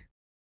Black.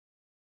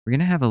 We're going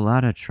to have a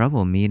lot of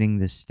trouble meeting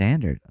this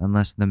standard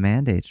unless the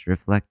mandates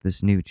reflect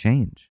this new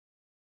change.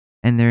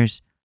 And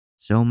there's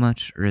so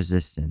much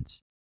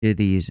resistance to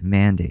these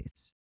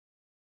mandates.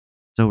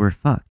 So we're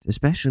fucked,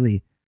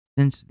 especially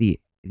since the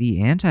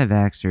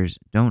anti-vaxxers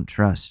don't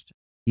trust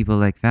people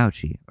like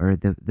Fauci or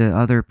the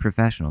other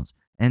professionals.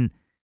 And,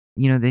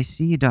 they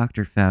see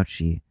Dr.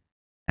 Fauci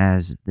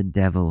as the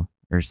devil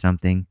or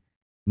something.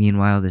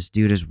 Meanwhile, this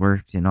dude has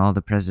worked in all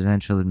the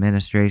presidential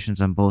administrations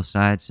on both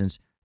sides since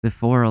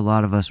before a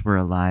lot of us were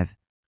alive.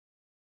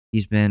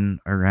 He's been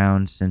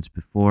around since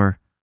before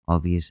all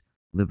these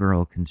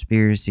liberal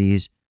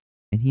conspiracies,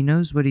 and he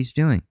knows what he's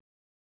doing.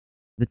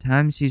 The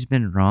times he's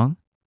been wrong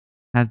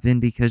have been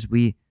because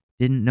we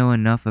didn't know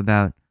enough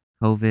about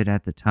COVID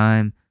at the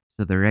time,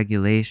 so the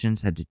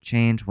regulations had to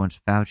change once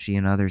Fauci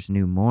and others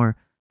knew more.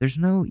 There's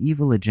no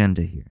evil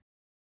agenda here.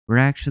 We're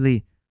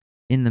actually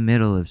in the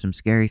middle of some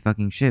scary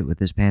fucking shit with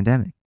this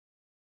pandemic.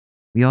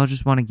 We all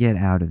just want to get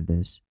out of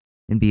this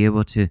and be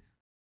able to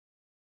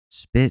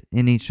spit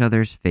in each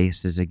other's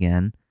faces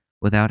again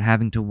without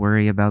having to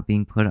worry about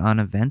being put on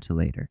a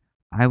ventilator.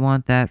 I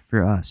want that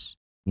for us,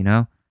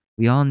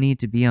 We all need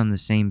to be on the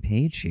same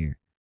page here,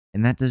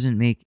 and that doesn't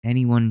make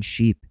anyone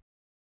sheep.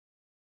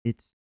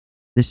 It's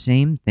the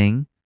same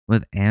thing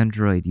with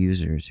Android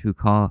users who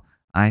call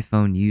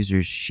iPhone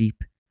users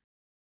sheep.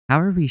 How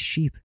are we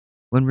sheep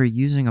when we're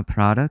using a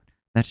product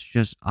that's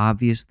just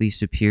obviously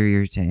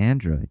superior to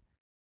Android?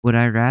 Would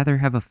I rather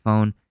have a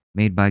phone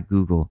made by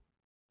Google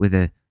with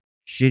a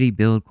shitty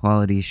build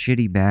quality,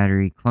 shitty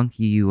battery,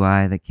 clunky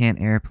UI that can't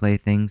AirPlay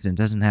things and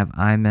doesn't have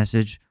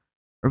iMessage?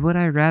 Or would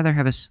I rather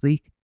have a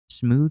sleek,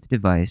 smooth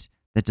device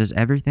that does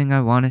everything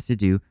I want it to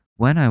do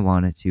when I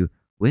want it to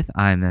with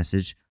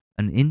iMessage,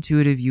 an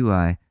intuitive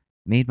UI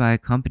made by a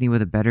company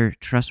with a better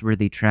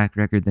trustworthy track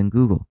record than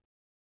Google?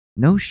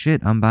 No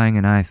shit, I'm buying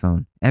an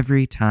iPhone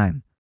every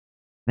time.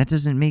 That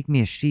doesn't make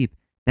me a sheep.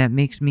 That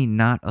makes me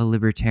not a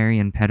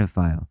libertarian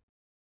pedophile.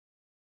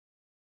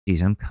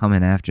 Jeez, I'm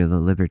coming after the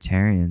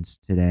libertarians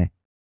today.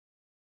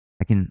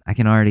 I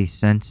can already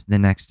sense the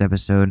next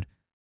episode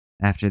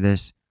after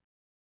this.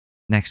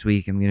 Next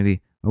week, I'm going to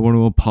be, I want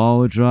to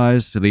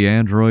apologize to the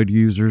Android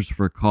users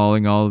for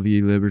calling all of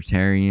you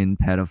libertarian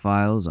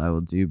pedophiles. I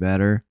will do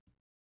better.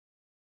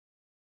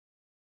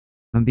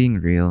 If I'm being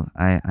real,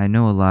 I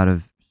know a lot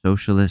of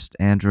socialist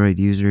Android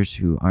users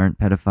who aren't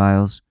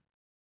pedophiles.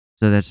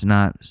 So that's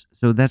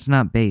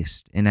not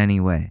based in any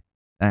way.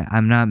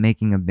 I'm not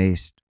making a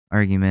based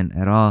argument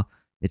at all.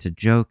 It's a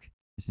joke,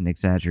 it's an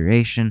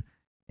exaggeration,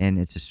 and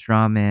it's a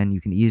straw man.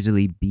 You can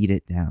easily beat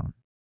it down.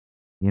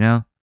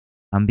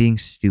 I'm being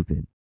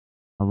stupid.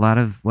 A lot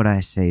of what I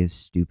say is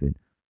stupid.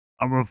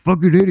 I'm a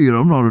fucking idiot.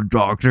 I'm not a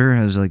doctor,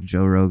 as like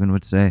Joe Rogan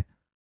would say.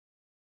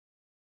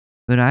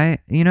 But I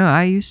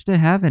used to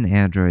have an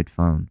Android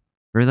phone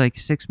for like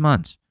 6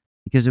 months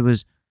because it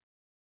was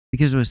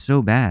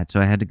so bad.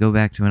 So I had to go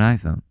back to an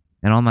iPhone.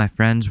 And all my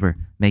friends were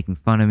making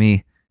fun of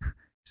me because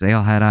they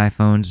all had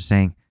iPhones,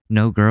 saying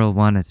no girl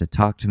wanted to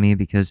talk to me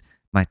because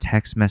my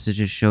text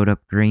messages showed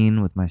up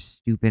green with my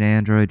stupid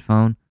Android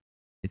phone.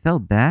 It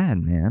felt bad,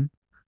 man.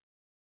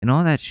 And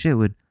all that shit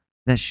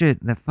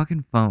that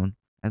fucking phone,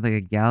 I had like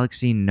a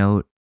Galaxy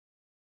Note,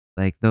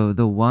 like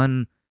the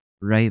one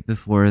right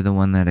before the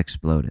one that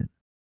exploded.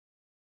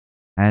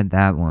 I had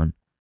that one,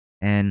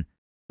 and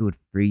it would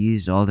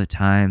freeze all the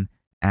time.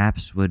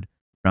 Apps would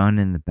run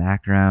in the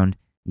background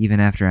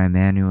even after I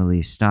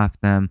manually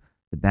stopped them.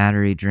 The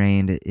battery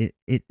drained. It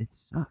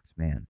sucks,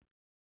 man.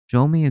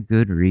 Show me a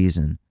good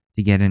reason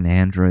to get an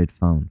Android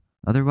phone.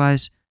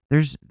 Otherwise,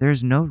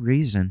 there's no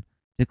reason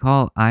to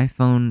call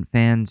iPhone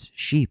fans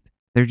sheep.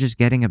 They're just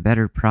getting a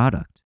better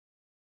product.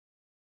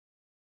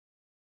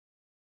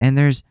 And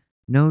there's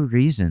no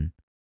reason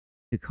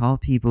to call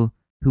people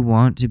who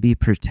want to be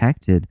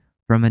protected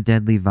from a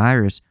deadly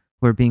virus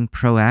who are being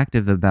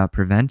proactive about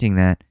preventing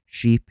that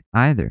sheep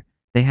either.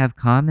 They have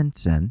common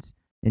sense,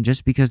 and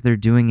just because they're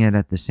doing it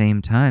at the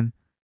same time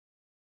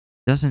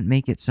doesn't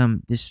make it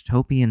some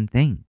dystopian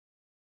thing.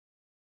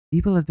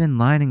 People have been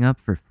lining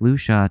up for flu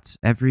shots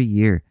every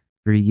year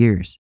for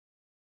years.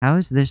 How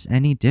is this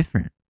any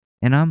different?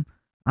 And I'm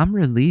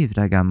relieved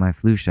I got my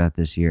flu shot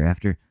this year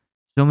after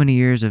so many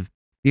years of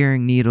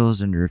fearing needles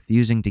and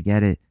refusing to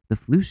get it. The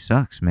flu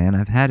sucks, man.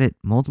 I've had it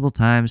multiple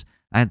times.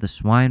 I had the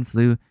swine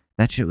flu.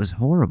 That shit was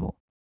horrible.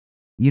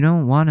 You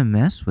don't want to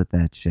mess with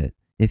that shit.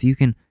 If you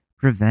can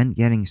prevent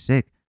getting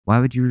sick, why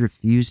would you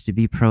refuse to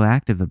be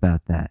proactive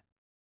about that?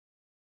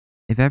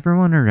 If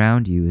everyone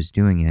around you is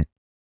doing it,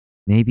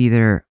 maybe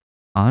they're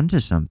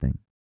onto something,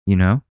 you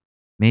know?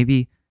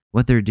 Maybe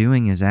what they're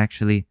doing is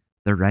actually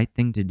the right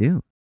thing to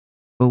do.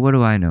 But what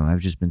do I know? I've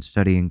just been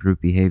studying group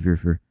behavior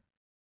for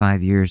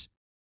 5 years.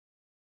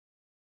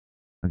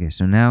 Okay,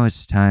 so now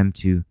it's time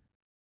to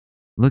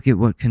look at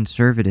what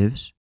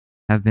conservatives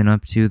have been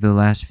up to the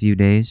last few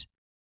days.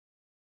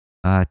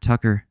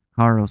 Tucker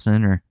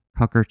Carlson, or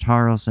Tucker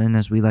Tarlson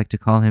as we like to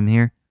call him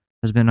here,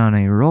 has been on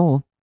a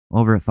roll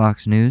over at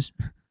Fox News.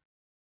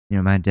 You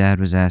know, my dad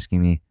was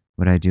asking me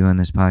what I do on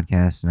this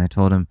podcast, and I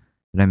told him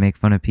that I make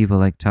fun of people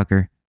like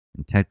Tucker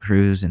and Ted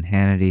Cruz and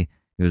Hannity.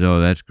 He goes, "Oh,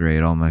 that's great,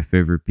 all my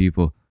favorite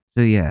people."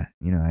 So yeah,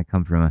 you know, I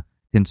come from a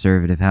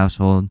conservative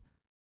household.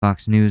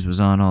 Fox News was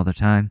on all the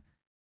time.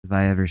 If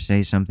I ever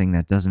say something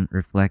that doesn't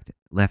reflect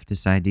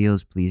leftist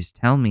ideals, please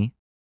tell me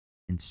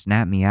and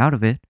snap me out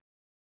of it,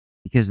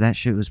 because that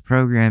shit was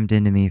programmed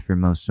into me for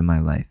most of my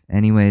life.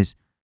 Anyways,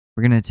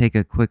 we're going to take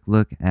a quick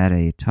look at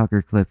a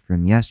Tucker clip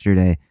from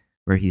yesterday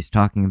where he's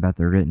talking about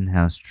the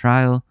Rittenhouse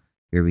trial.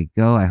 Here we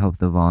go. I hope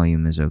the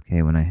volume is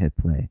okay when I hit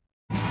play.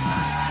 Is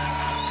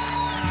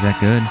that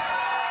good?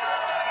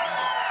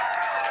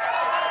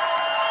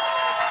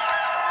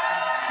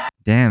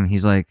 Damn,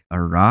 he's like a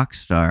rock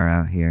star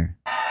out here.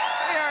 We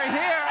are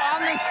here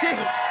on the seat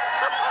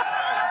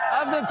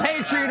of the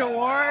Patriot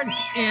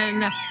Awards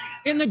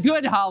in the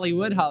good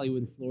Hollywood,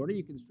 Florida.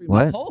 You can stream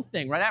the whole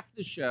thing right after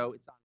the show.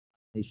 It's on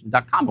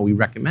nation.com, but we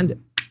recommend it.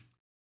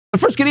 But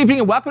first, good evening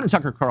and welcome to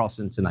Tucker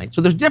Carlson tonight. So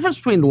there's a difference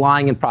between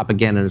lying and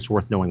propaganda, and it's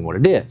worth knowing what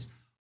it is.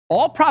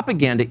 All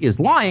propaganda is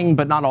lying,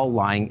 but not all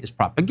lying is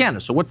propaganda.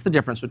 So what's the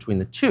difference between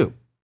the two?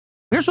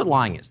 Here's what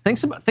lying is.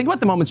 Think about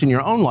the moments in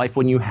your own life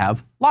when you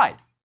have lied.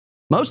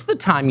 Most of the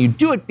time, you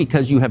do it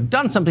because you have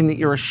done something that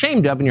you're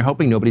ashamed of and you're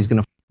hoping nobody's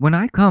going to... When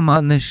I come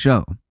on this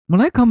show,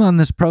 when I come on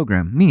this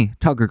program, me,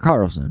 Tucker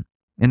Carlson,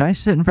 and I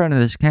sit in front of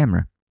this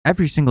camera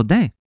every single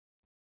day,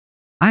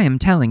 I am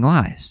telling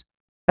lies.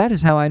 That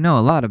is how I know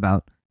a lot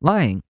about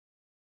lying.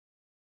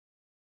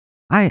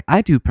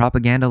 I do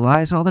propaganda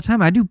lies all the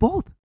time. I do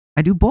both.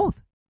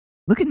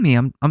 Look at me.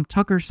 I'm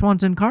Tucker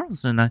Swanson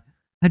Carlson. I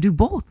do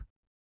both.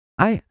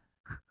 I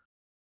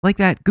like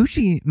that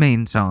Gucci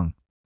Mane song.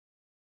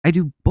 I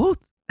do both.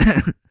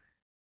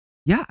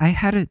 Yeah, I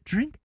had a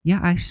drink. Yeah,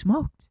 I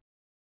smoked.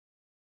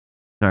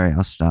 Sorry,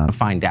 I'll stop.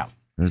 Find out.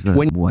 That was the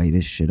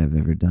whitest shit I've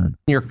ever done.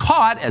 When you're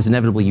caught, as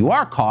inevitably you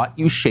are caught,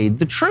 you shade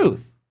the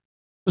truth.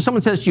 So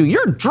someone says to you,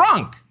 "You're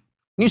drunk."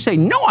 And you say,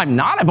 "No, I'm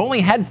not. I've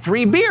only had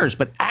 3 beers."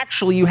 But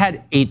actually, you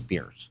had 8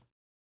 beers.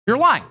 You're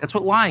lying. That's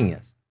what lying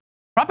is.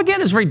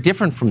 Propaganda is very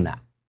different from that.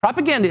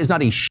 Propaganda is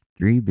not a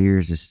 3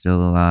 beers is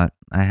still a lot.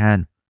 I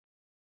had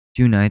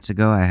 2 nights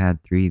ago, I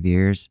had 3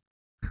 beers.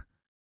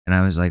 And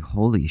I was like,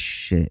 holy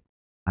shit,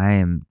 I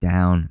am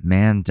down,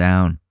 man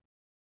down.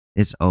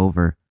 It's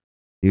over.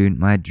 Dude,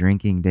 my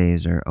drinking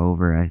days are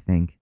over, I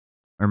think.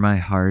 Or my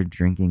hard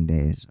drinking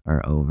days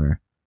are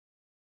over.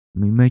 I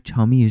mean, my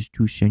tummy is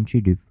too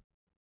sensitive.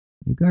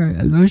 I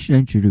got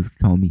sensitive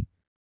tummy.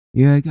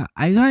 Yeah, I got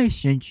a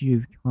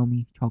sensitive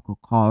tummy, Tucker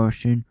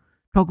Carlson.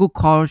 Tucker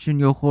Carlson,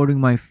 you're hurting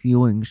my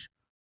feelings.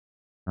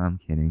 I'm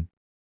kidding.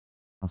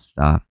 I'll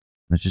stop.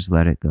 Let's just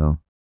let it go.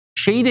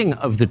 Shading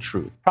of the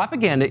truth.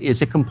 Propaganda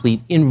is a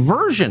complete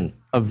inversion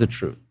of the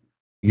truth.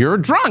 You're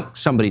drunk,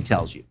 somebody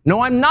tells you.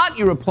 No, I'm not,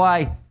 you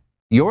reply.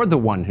 You're the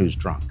one who's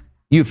drunk.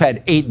 You've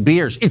had 8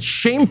 beers. It's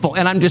shameful,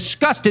 and I'm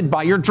disgusted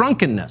by your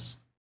drunkenness.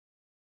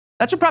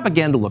 That's what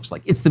propaganda looks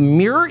like. It's the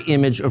mirror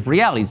image of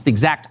reality. It's the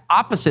exact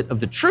opposite of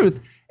the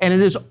truth, and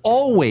it is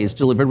always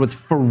delivered with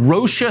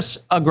ferocious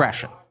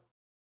aggression.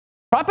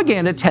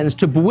 Propaganda tends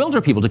to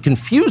bewilder people, to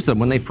confuse them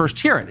when they first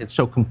hear it. It's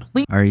so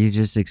complete. Are you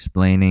just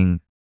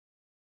explaining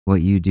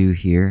what you do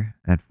here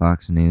at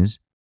Fox News?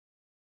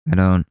 I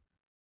don't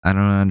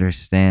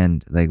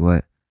understand. Like,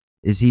 what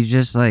is he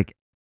just like?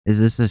 Is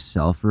this a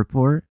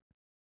self-report?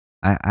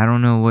 I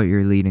don't know what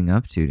you're leading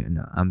up to.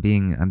 No, I'm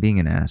being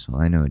an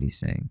asshole. I know what he's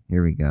saying.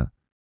 Here we go.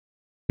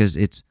 Because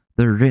it's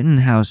the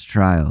Rittenhouse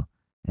trial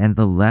and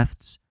the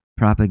left's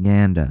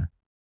propaganda.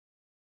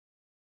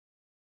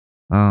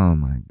 Oh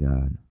my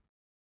God.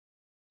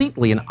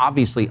 Completely and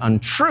obviously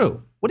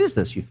untrue. What is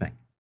this, you think?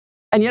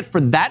 And yet, for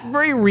that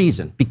very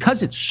reason,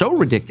 because it's so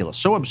ridiculous,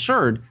 so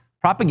absurd,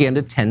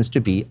 propaganda tends to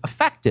be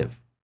effective.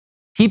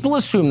 People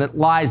assume that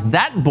lies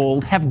that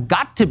bold have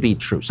got to be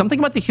true. Something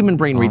about the human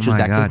brain reaches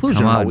that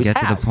conclusion. Come on, always get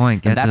has. to the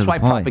point. And that's why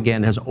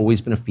propaganda has always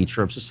been a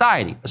feature of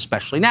society,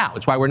 especially now.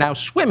 It's why we're now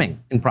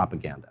swimming in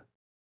propaganda.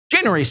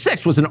 January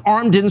 6th was an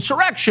armed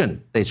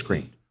insurrection, they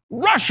screamed.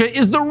 Russia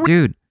is the...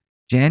 Dude,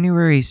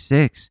 January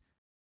 6th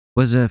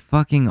was a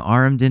fucking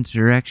armed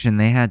insurrection.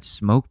 They had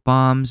smoke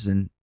bombs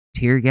and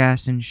tear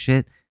gas and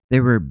shit. They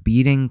were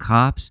beating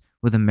cops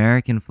with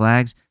American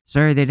flags.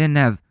 Sorry, they didn't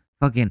have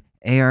fucking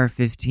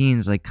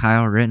AR-15s like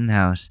Kyle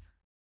Rittenhouse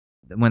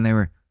when they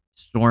were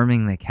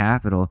storming the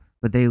Capitol,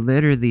 but they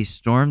literally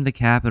stormed the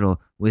Capitol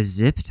with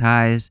zip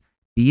ties,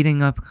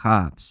 beating up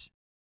cops,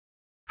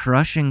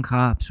 crushing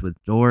cops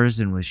with doors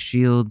and with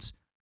shields,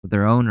 with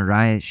their own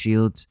riot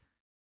shields,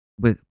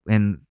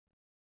 and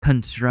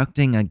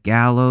constructing a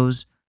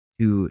gallows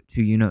to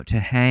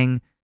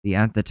hang the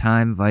at the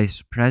time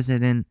vice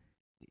president.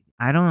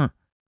 I don't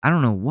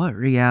know what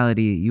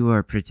reality you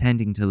are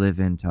pretending to live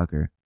in,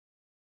 Tucker,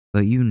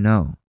 but you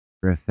know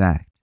for a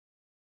fact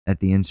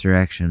that the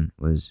insurrection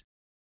was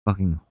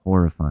fucking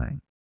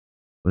horrifying.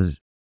 Was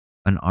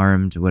an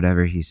armed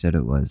whatever he said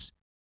it was.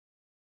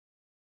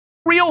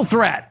 Real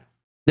threat.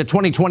 The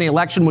 2020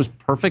 election was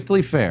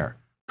perfectly fair.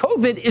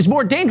 COVID is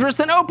more dangerous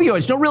than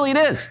opioids. No, really it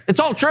is.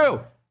 It's all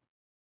true.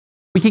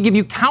 We could give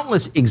you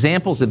countless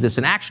examples of this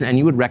in action, and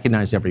you would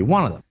recognize every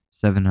one of them.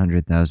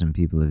 700,000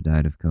 people have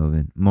died of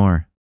COVID.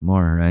 More,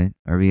 right?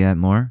 Are we at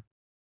more?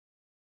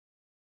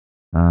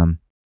 I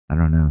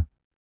don't know.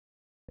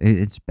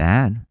 It's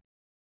bad.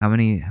 How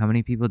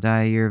many people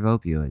die a year of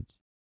opioids?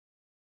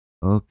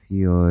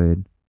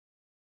 Opioid.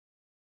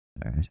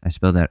 Sorry, I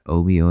spelled that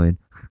opioid.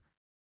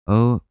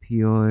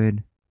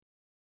 Opioid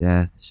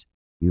deaths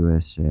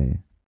USA.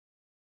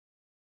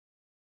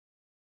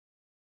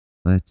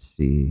 Let's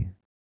see.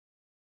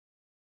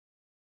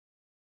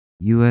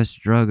 U.S.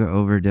 drug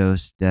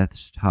overdose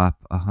deaths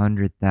top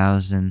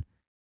 100,000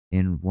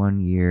 in 1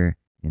 year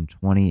and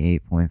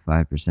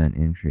 28.5%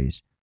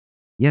 increase.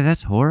 Yeah,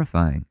 that's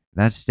horrifying.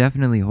 That's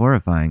definitely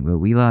horrifying, but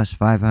we lost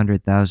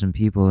 500,000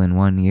 people in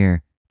 1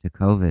 year to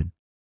COVID.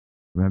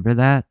 Remember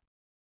that?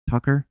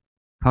 Tucker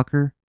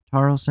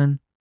Tarleton,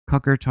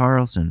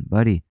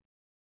 buddy.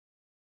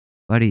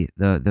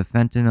 The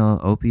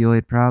fentanyl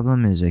opioid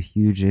problem is a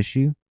huge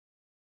issue.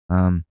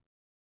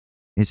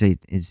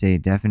 It's a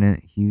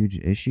definite huge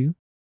issue,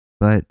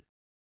 but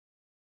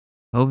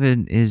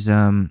COVID is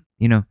let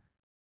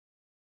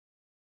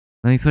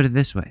me put it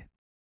this way.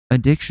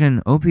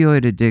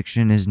 Opioid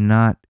addiction is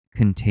not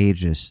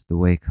contagious the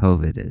way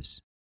COVID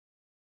is.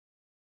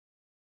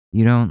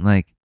 You don't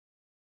an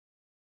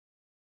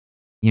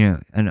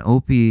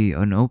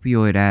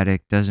opioid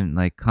addict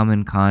doesn't come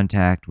in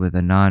contact with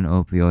a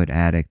non-opioid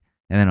addict,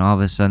 and then all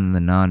of a sudden the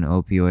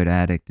non-opioid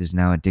addict is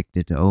now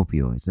addicted to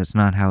opioids. That's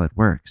not how it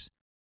works.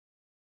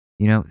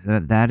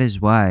 That is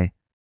why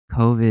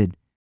COVID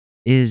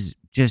is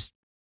just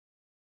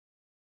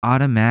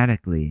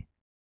automatically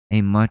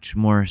a much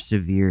more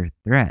severe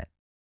threat.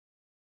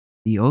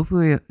 The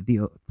opioid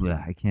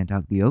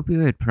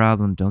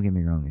problem, don't get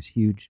me wrong, is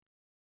huge.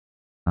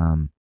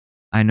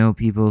 I know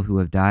people who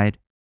have died.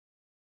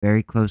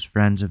 Very close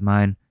friends of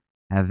mine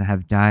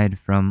have died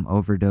from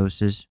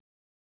overdoses.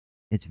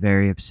 It's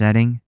very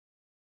upsetting.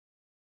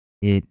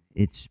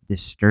 It's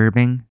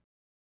disturbing.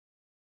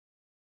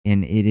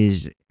 And it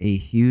is a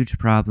huge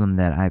problem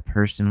that I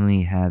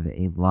personally have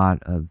a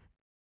lot of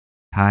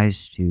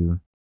ties to,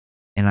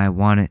 and I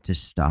want it to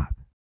stop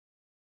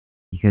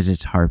because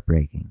it's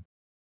heartbreaking.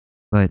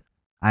 But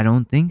I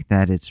don't think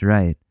that it's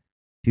right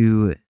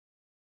to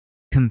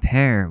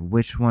compare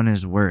which one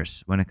is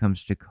worse when it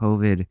comes to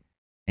COVID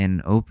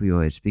and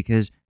opioids,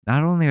 because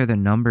not only are the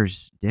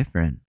numbers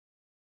different,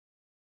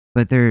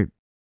 but they're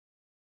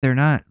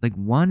not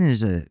one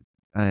is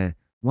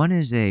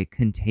a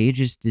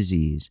contagious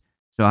disease.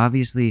 So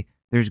obviously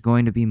there's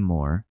going to be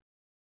more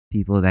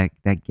people that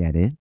get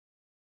it,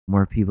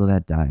 more people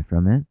that die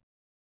from it.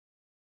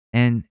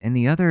 And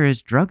the other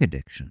is drug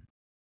addiction,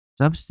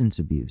 substance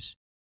abuse.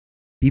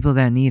 People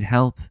that need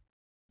help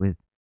with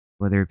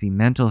whether it be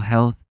mental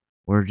health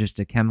or just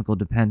a chemical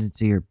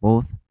dependency or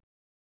both.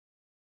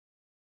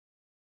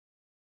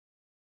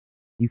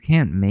 You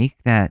can't make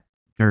that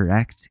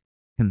direct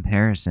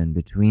comparison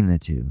between the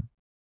two.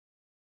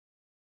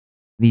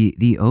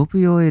 The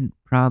opioid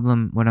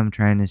problem, what I'm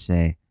trying to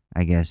say,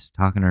 I guess,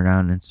 talking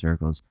around in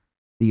circles,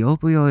 the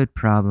opioid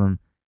problem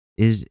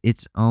is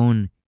its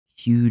own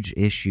huge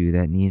issue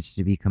that needs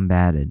to be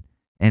combated,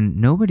 and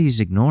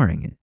nobody's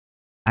ignoring it.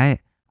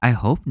 I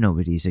hope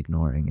nobody's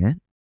ignoring it.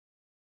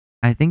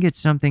 I think it's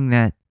something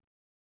that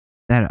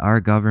our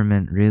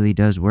government really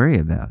does worry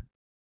about.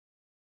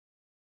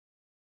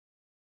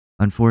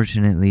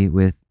 Unfortunately,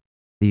 with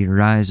the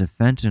rise of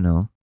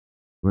fentanyl,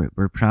 we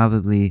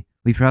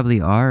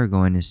probably are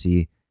going to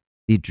see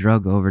the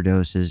drug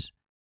overdoses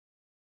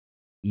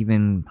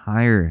even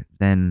higher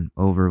than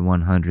over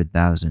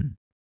 100,000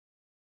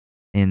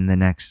 in the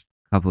next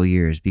couple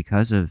years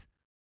because of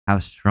how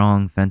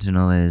strong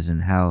fentanyl is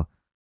and how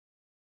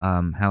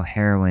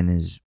heroin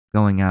is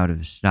going out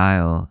of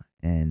style,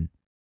 and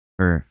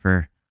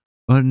for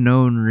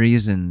unknown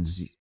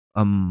reasons,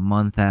 a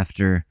month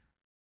after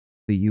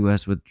the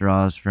U.S.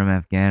 withdraws from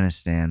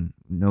Afghanistan.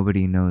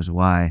 Nobody knows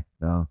why,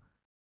 though,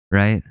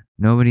 right?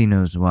 Nobody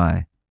knows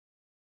why.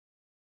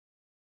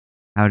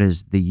 how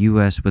does the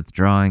U.S.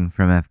 withdrawing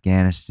from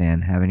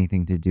Afghanistan have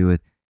anything to do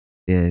with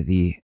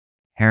the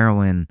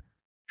heroin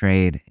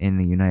trade in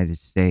the United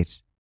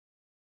States?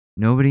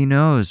 Nobody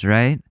knows,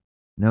 right?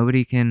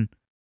 Nobody can.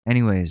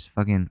 Anyways,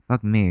 fucking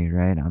fuck me,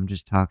 right? I'm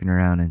just talking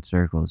around in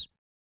circles.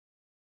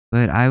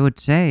 But I would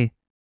say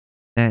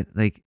that,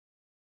 like,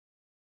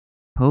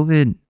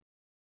 COVID,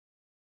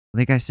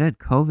 like I said,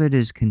 COVID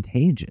is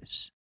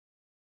contagious.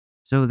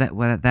 So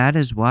that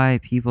is why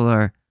people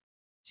are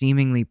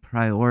seemingly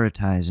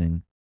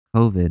prioritizing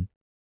COVID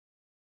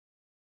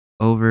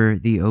over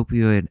the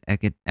opioid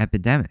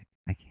epidemic.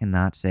 I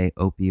cannot say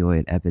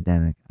opioid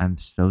epidemic. I'm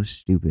so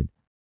stupid.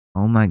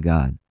 Oh my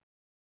God.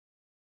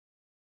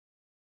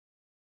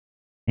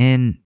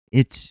 And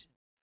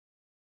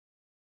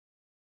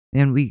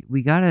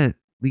we gotta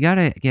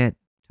get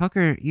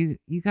Tucker, you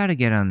gotta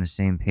get on the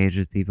same page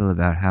with people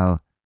about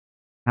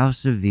how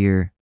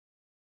severe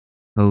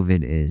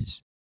COVID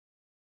is.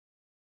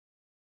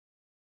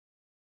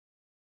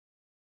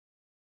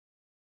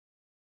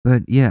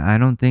 But yeah, I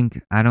don't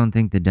think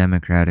the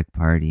Democratic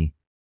Party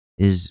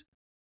is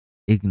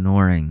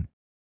ignoring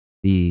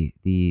the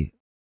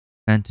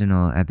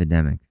fentanyl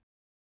epidemic.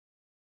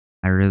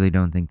 I really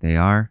don't think they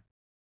are.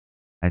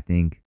 I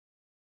think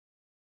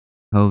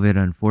COVID,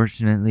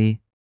 unfortunately,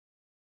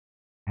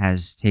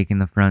 has taken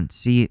the front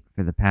seat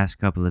for the past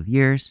couple of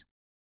years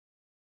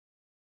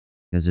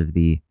because of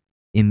the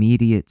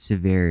immediate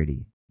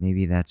severity.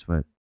 Maybe that's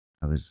what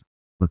I was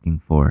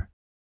looking for.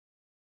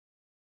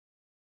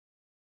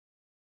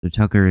 So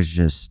Tucker is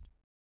just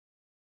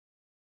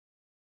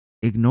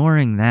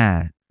ignoring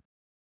that.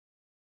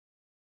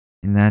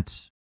 And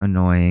that's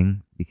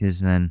annoying because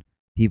then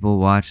people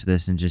watch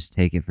this and just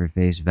take it for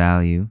face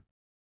value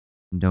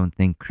and don't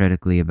think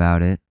critically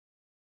about it.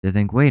 They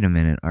think, wait a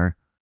minute, are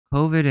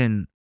COVID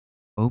and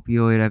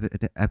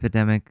opioid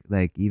epidemic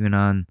like even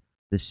on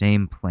the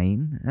same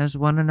plane as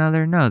one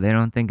another? No, they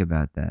don't think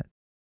about that.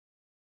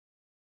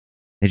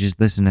 They just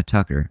listen to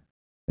Tucker.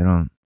 They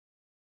don't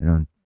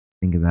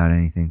think about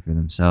anything for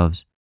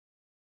themselves.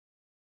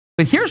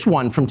 But here's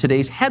one from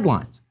today's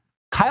headlines.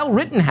 Kyle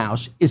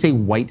Rittenhouse is a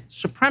white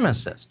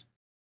supremacist.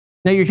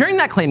 Now, you're hearing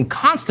that claim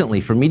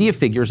constantly from media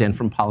figures and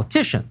from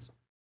politicians.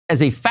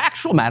 As a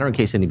factual matter, in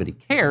case anybody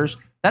cares,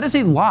 that is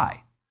a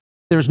lie.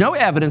 There's no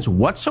evidence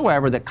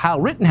whatsoever that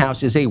Kyle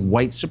Rittenhouse is a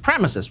white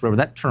supremacist, whatever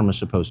that term is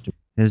supposed to be.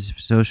 His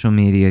social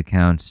media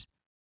accounts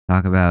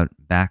talk about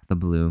Back the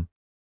Blue.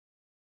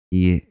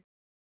 He,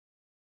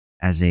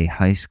 as a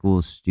high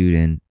school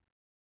student,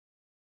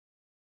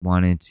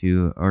 wanted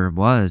to, or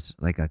was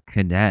like a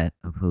cadet,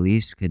 a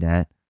police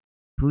cadet.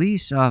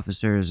 Police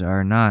officers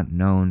are not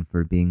known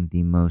for being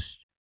the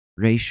most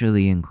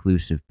racially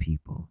inclusive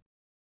people.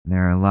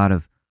 There are a lot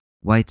of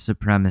white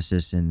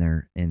supremacists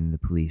in the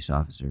police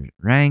officer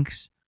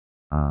ranks.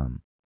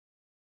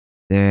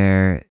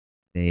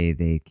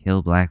 They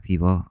kill black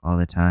people all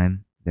the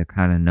time. They're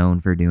kind of known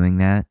for doing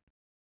that.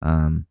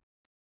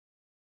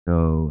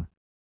 So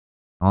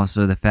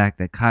also the fact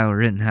that Kyle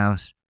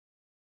Rittenhouse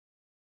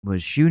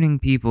was shooting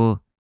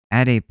people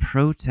at a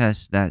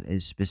protest that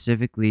is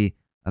specifically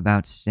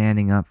about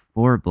standing up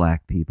for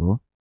black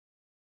people.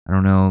 I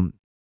don't know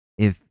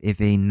if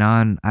a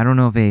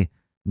non-white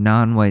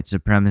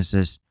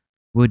supremacist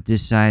would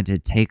decide to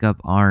take up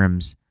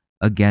arms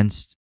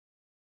against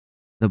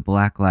the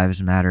Black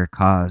Lives Matter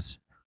cause.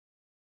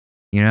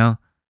 You know?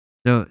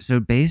 So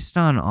based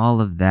on all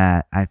of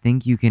that, I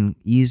think you can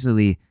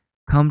easily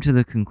come to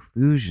the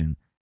conclusion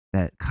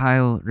that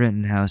Kyle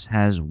Rittenhouse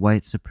has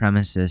white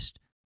supremacist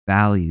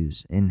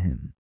values in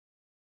him.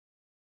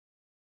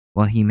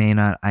 While he may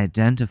not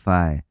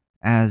identify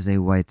as a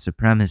white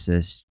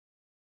supremacist,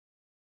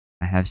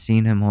 I have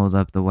seen him hold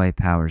up the white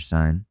power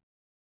sign.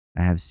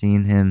 I have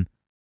seen him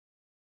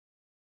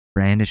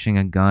brandishing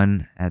a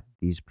gun at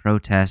these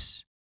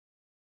protests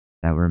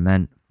that were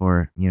meant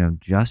for,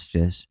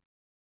 justice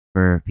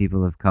for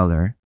people of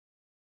color.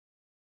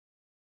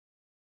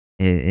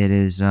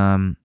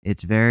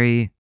 It's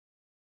very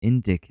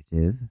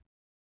indicative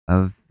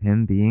of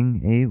him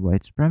being a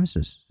white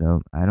supremacist.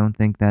 So I don't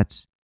think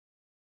that's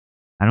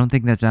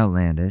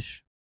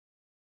outlandish.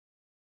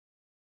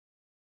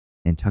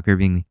 And Tucker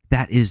being,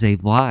 that is a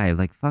lie.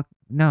 Like, fuck,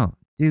 no,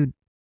 dude,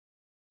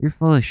 you're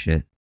full of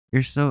shit.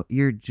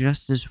 You're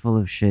just as full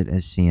of shit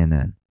as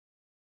CNN.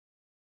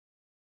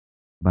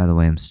 By the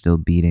way, I'm still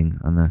beating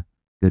on the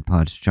Good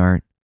Pods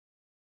chart.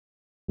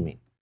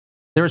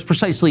 There is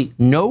precisely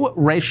no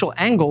racial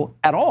angle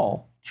at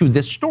all to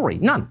this story.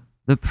 None.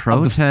 The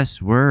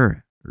protests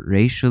were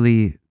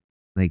racially,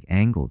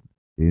 angled,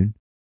 dude.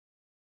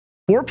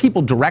 4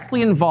 people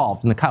directly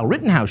involved in the Kyle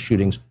Rittenhouse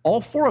shootings, all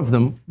 4 of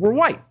them were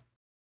white.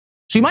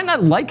 So you might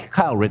not like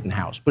Kyle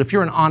Rittenhouse, but if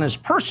you're an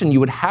honest person, you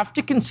would have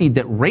to concede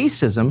that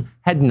racism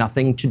had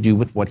nothing to do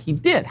with what he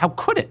did. How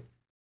could it?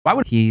 Why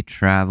would he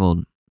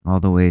traveled all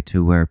the way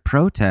to where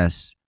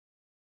protests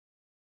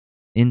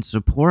in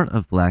support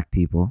of black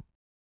people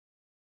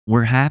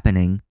were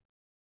happening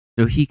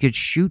so he could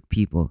shoot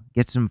people,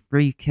 get some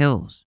free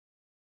kills?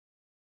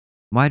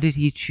 Why did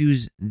he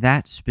choose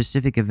that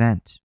specific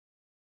event?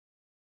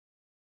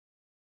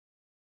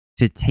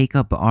 to take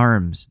up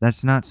arms.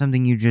 That's not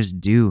something you just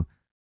do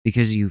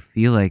because you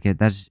feel like it.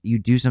 You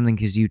do something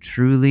because you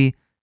truly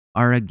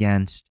are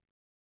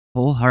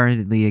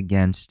wholeheartedly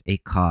against a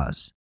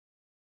cause.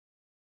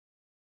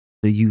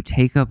 So you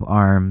take up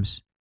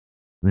arms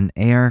with an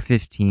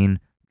AR-15,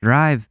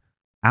 drive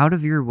out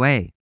of your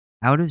way,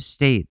 out of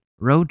state,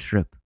 road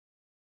trip,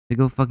 to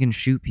go fucking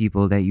shoot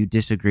people that you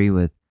disagree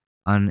with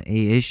on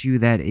a issue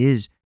that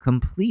is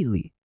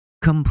completely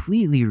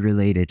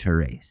related to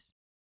race.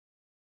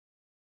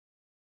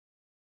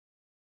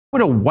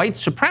 Would a white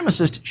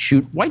supremacist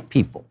shoot white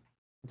people?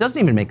 It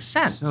doesn't even make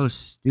sense. So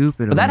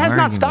stupid. But that has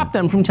not stopped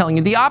them from telling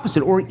you the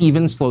opposite or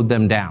even slowed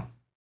them down.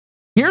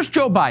 Here's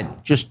Joe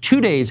Biden, just 2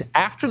 days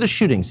after the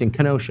shootings in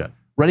Kenosha,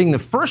 writing the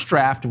first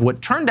draft of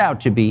what turned out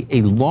to be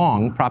a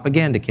long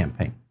propaganda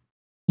campaign.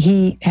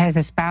 He has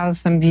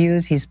espoused some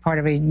views. He's part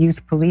of a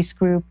youth police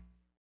group.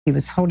 He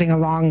was holding a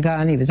long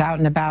gun. He was out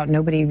and about.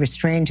 Nobody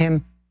restrained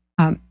him.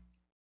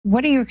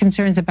 What are your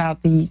concerns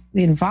about the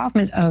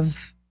involvement of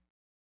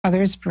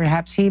others,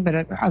 perhaps he,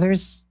 but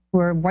others who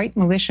are white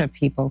militia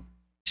people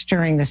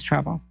stirring this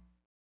trouble?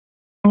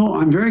 Oh,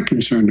 I'm very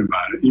concerned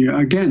about it.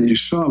 You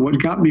saw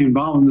what got me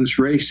involved in this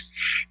race,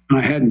 and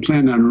I hadn't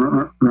planned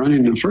on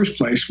running in the first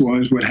place,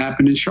 was what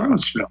happened in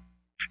Charlottesville.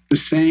 The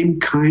same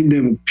kind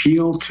of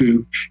appeal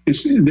to,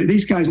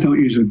 these guys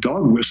don't use a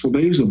dog whistle,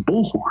 they use a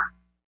bullhorn.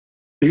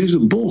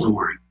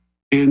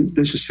 And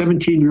there's a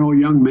 17-year-old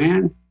young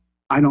man.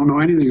 I don't know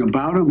anything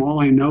about him.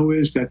 All I know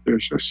is that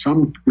there's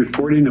some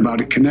reporting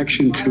about a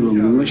connection to a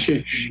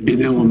militia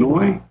in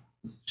Illinois.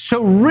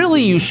 So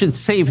really, you should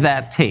save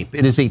that tape.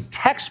 It is a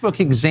textbook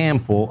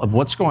example of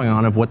what's going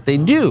on, of what they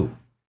do.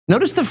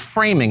 Notice the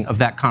framing of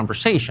that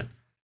conversation.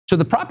 So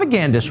the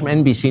propagandist from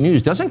NBC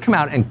News doesn't come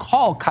out and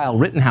call Kyle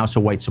Rittenhouse a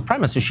white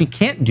supremacist. She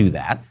can't do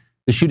that.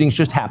 The shootings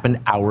just happened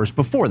hours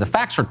before. The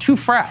facts are too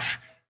fresh.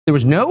 There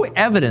was no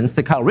evidence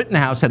that Kyle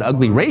Rittenhouse had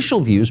ugly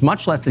racial views,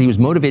 much less that he was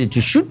motivated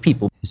to shoot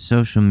people. His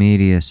social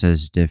media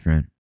says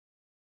different.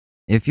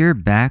 If you're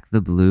back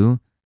the blue,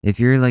 if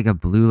you're like a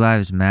Blue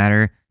Lives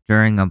Matter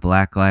during a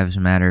Black Lives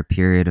Matter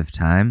period of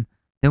time,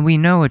 then we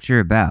know what you're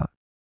about.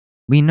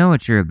 We know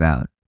what you're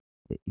about.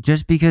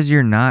 Just because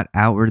you're not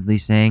outwardly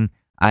saying,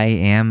 I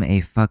am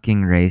a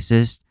fucking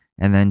racist,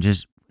 and then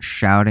just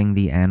shouting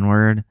the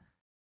N-word,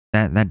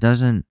 that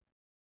doesn't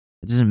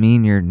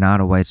mean you're not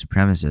a white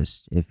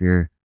supremacist. If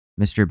you're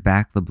Mr.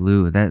 Back the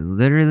Blue, that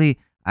literally,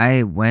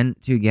 I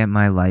went to get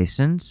my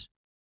license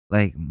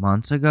like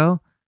months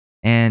ago,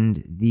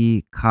 and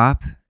the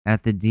cop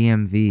at the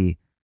DMV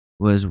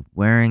was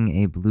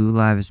wearing a Blue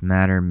Lives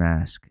Matter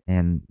mask,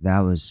 and that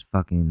was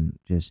fucking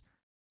just,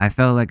 I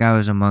felt like I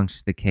was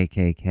amongst the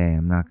KKK,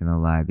 I'm not gonna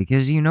lie,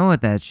 because you know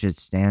what that shit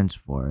stands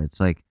for. It's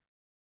like,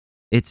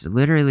 it's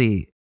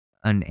literally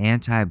an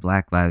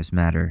anti-Black Lives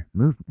Matter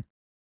movement.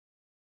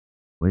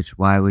 Which,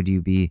 why would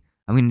you be,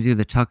 I'm gonna do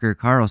the Tucker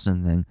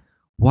Carlson thing,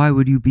 why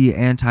would you be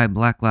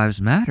anti-Black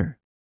Lives Matter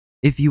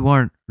if you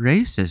aren't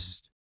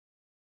racist?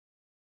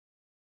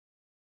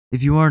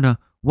 If you aren't a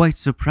white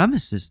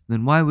supremacist,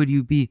 then why would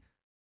you be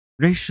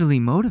racially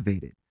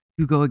motivated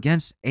to go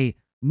against a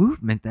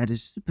movement that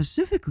is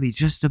specifically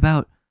just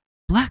about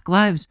Black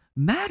Lives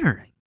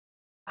Mattering?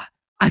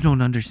 I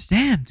don't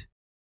understand.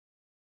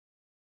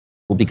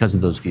 Well, because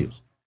of those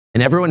views.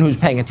 And everyone who's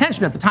paying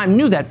attention at the time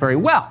knew that very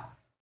well.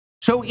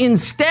 So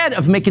instead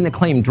of making the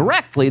claim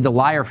directly, the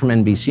liar from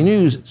NBC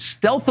News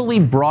stealthily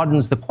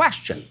broadens the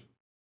question.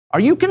 Are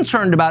you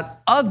concerned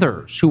about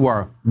others who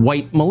are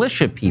white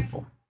militia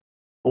people?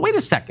 Well, wait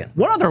a second.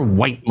 What other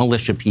white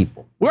militia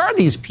people? Where are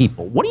these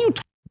people? What are you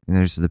talking about?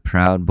 There's the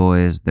Proud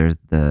Boys. There's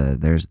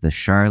the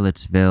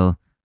Charlottesville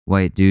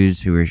white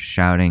dudes who were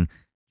shouting,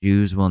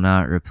 Jews will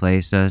not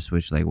replace us,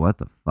 which, like, what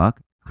the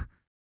fuck?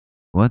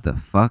 What the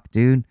fuck,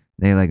 dude?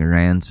 They, like,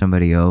 ran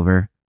somebody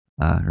over.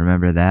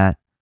 Remember that?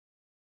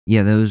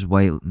 Yeah, those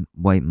white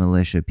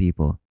militia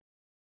people.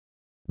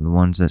 The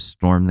ones that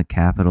stormed the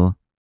Capitol.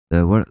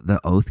 The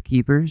Oath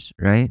Keepers,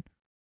 right?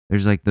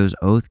 There's like those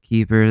Oath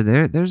Keepers.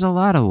 There's a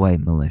lot of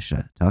white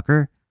militia.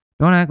 Tucker,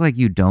 don't act like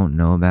you don't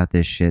know about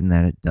this shit and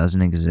that it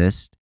doesn't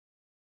exist.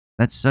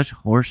 That's such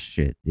horse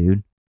shit,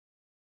 dude.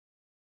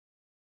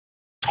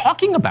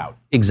 Talking about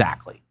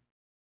exactly.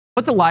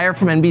 But the liar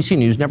from NBC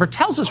News never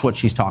tells us what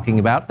she's talking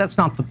about. That's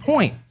not the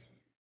point.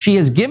 She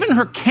has given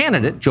her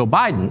candidate, Joe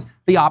Biden,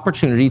 the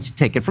opportunity to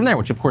take it from there,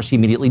 which of course he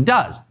immediately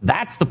does.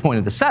 That's the point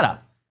of the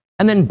setup.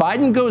 And then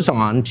Biden goes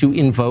on to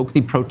invoke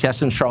the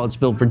protests in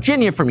Charlottesville,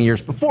 Virginia from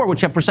years before, which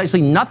have precisely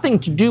nothing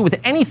to do with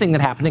anything that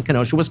happened in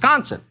Kenosha,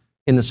 Wisconsin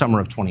in the summer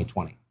of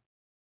 2020.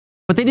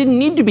 But they didn't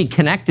need to be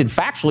connected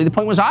factually. The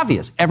point was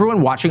obvious.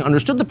 Everyone watching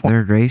understood the point.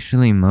 They're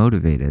racially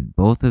motivated.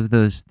 Both of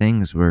those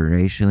things were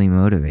racially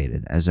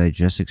motivated, as I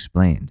just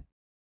explained.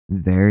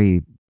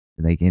 Very,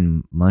 like,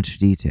 in much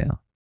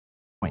detail.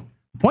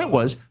 The point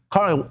was,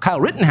 Kyle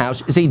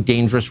Rittenhouse is a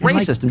dangerous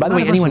racist. And by the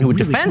way, anyone who would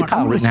defend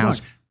Kyle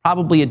Rittenhouse,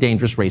 probably a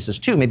dangerous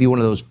racist too, maybe one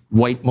of those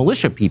white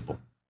militia people.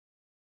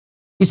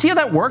 You see how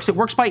that works? It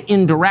works by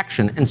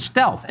indirection and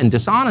stealth and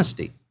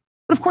dishonesty.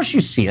 But of course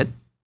you see it,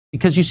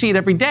 because you see it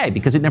every day,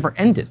 because it never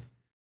ended.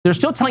 They're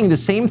still telling you the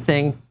same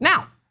thing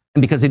now.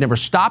 And because they never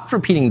stopped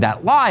repeating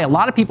that lie, a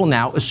lot of people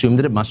now assume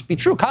that it must be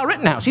true. Kyle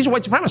Rittenhouse, he's a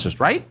white supremacist,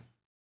 right?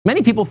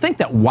 Many people think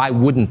that. Why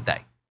wouldn't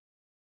they?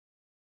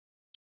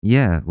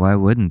 Yeah, why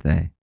wouldn't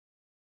they?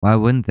 Why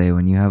wouldn't they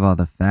when you have all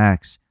the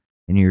facts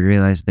and you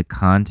realize the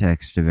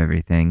context of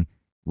everything,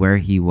 where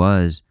he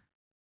was?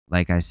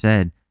 Like I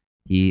said,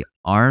 he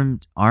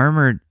armed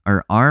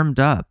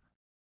up.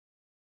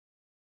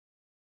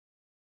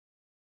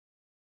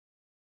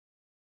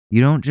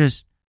 You don't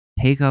just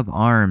take up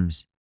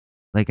arms.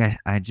 Like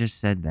I just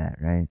said that,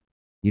 right?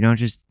 You don't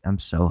just, I'm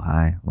so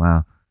high.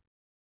 Wow.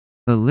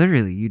 But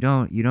literally, you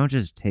don't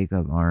just take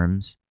up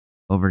arms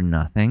over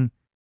nothing.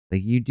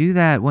 Like, you do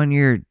that when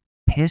you're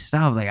pissed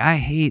off. Like, I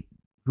hate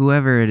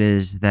whoever it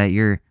is that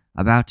you're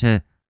about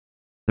to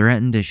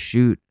threaten to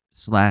shoot.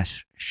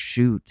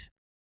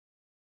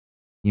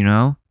 You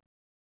know?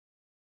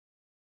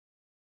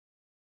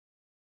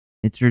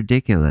 It's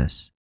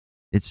ridiculous.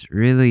 It's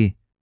really,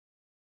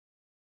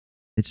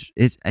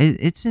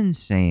 it's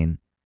insane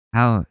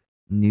how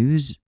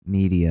news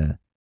media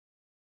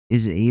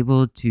is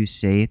able to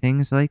say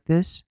things like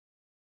this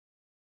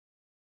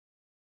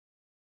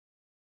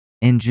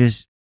and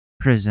just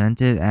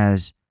present it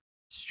as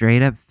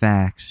straight up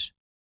facts,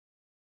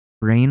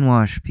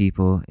 brainwash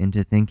people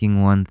into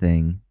thinking one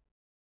thing,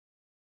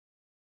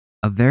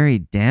 a very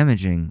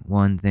damaging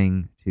one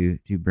thing to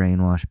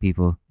brainwash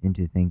people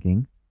into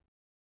thinking.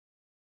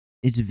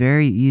 It's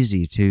very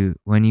easy to,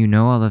 when you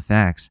know all the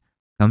facts,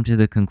 come to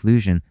the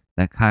conclusion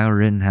that Kyle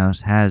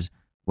Rittenhouse has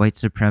white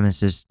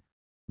supremacist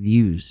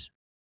views.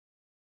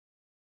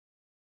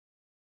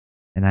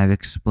 And I've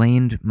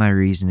explained my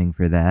reasoning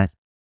for that.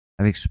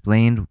 I've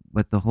explained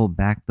what the whole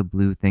Back the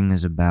Blue thing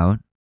is about.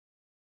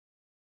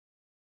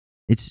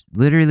 It's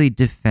literally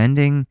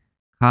defending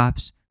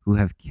cops who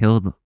have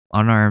killed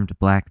unarmed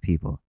black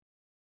people.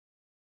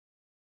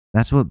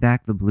 That's what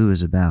Back the Blue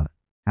is about.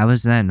 How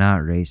is that not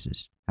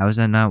racist? How is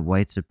that not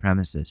white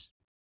supremacist?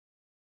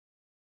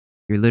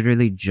 You're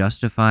literally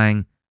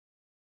justifying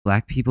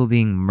black people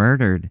being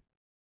murdered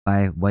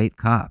by white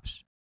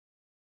cops.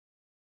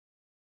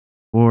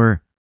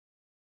 Or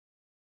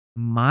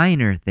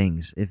minor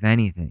things, if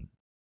anything.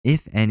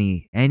 If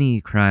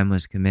any crime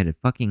was committed.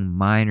 Fucking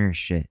minor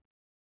shit.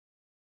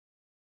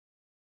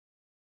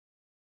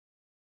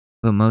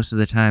 But most of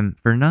the time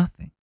for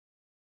nothing.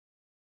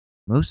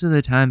 Most of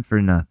the time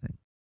for nothing.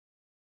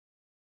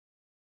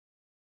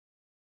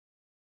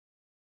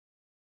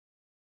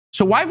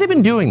 So why have they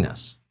been doing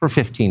this for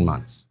 15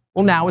 months?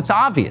 Well, now it's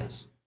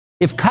obvious.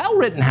 If Kyle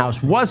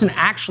Rittenhouse wasn't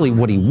actually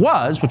what he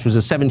was, which was a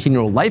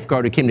 17-year-old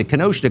lifeguard who came to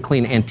Kenosha to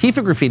clean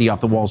Antifa graffiti off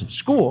the walls of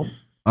school.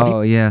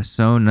 Oh, yeah,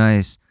 so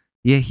nice.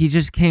 Yeah, he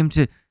just came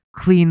to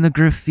clean the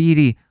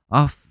graffiti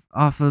off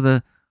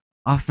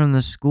from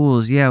the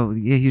schools. Yeah,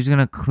 he was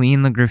gonna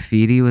clean the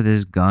graffiti with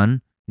his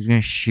gun. He was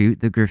gonna shoot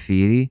the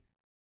graffiti.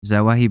 Is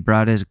that why he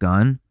brought his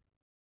gun?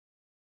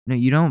 No,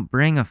 you don't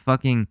bring a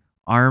fucking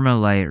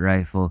Armalite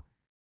rifle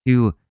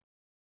to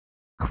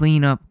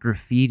clean up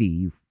graffiti,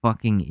 you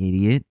fucking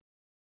idiot.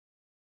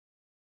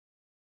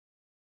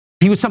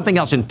 If he was something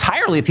else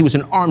entirely, if he was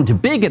an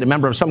armed bigot, a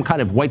member of some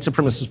kind of white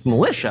supremacist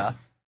militia,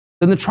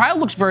 then the trial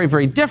looks very,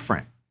 very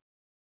different.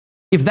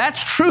 If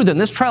that's true, then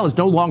this trial is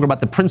no longer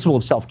about the principle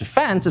of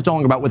self-defense. It's no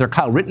longer about whether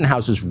Kyle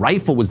Rittenhouse's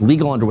rifle was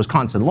legal under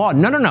Wisconsin law.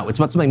 No. It's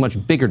about something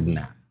much bigger than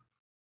that.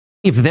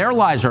 If their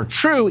lies are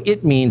true,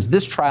 it means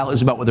this trial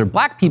is about whether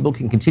black people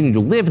can continue to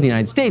live in the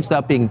United States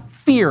without being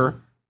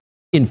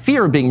in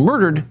fear of being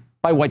murdered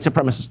by white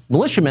supremacist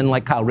militiamen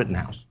like Kyle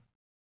Rittenhouse.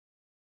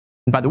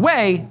 And by the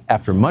way,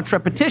 after much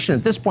repetition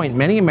at this point,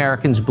 many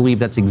Americans believe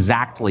that's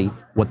exactly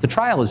what the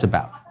trial is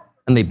about.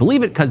 And they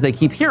believe it because they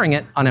keep hearing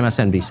it on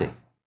MSNBC.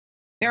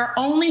 There are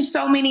only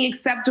so many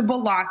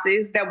acceptable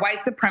losses that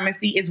white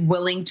supremacy is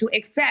willing to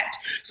accept.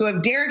 So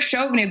if Derek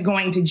Chauvin is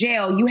going to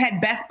jail, you had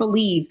best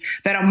believe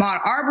that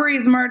Ahmaud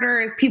Arbery's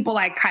murderers, people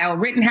like Kyle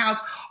Rittenhouse,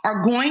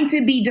 are going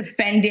to be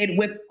defended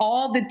with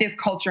all that this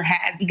culture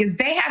has, because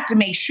they have to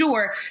make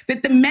sure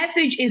that the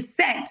message is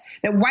sent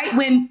that white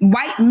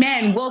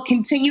men will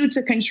continue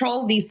to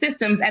control these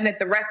systems and that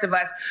the rest of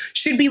us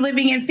should be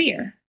living in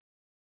fear.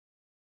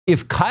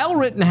 If Kyle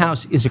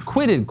Rittenhouse is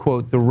acquitted,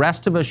 quote, the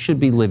rest of us should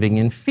be living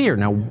in fear.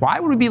 Now, why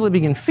would we be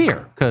living in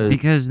fear?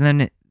 Because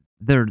then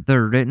the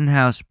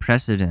Rittenhouse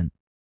precedent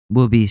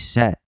will be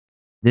set.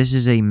 This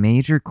is a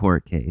major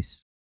court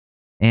case.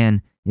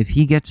 And if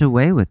he gets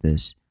away with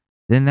this,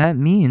 then that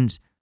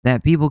means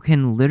that people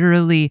can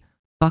literally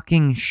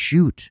fucking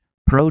shoot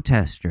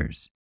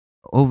protesters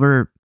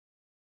over,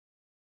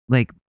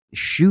 like,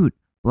 shoot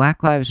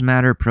Black Lives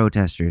Matter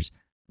protesters.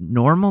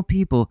 Normal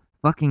people,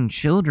 fucking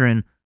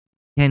children,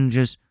 can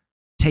just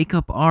take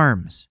up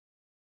arms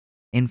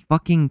and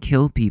fucking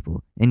kill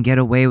people and get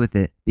away with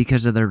it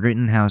because of the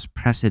Rittenhouse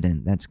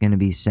precedent that's going to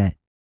be set.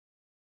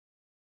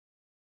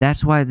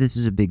 That's why this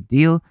is a big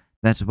deal.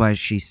 That's why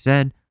she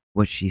said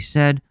what she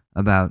said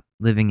about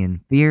living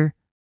in fear.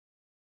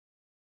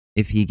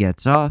 If he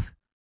gets off,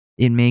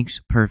 it makes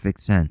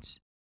perfect sense.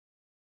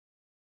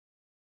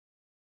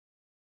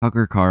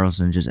 Tucker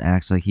Carlson just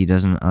acts like he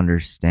doesn't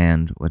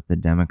understand what the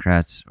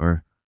Democrats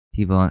or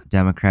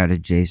Democrat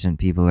adjacent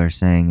people are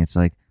saying. It's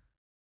like,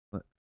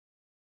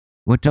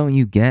 what don't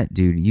you get,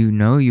 dude? You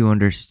know you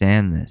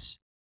understand this.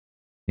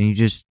 And you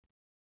just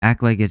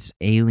act like it's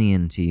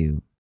alien to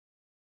you.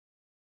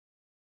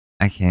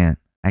 I can't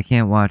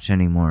watch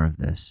any more of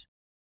this.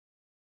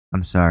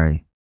 I'm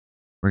sorry.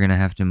 We're going to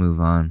have to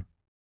move on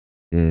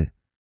to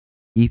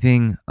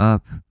keeping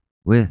up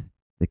with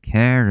the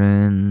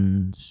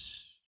Karens.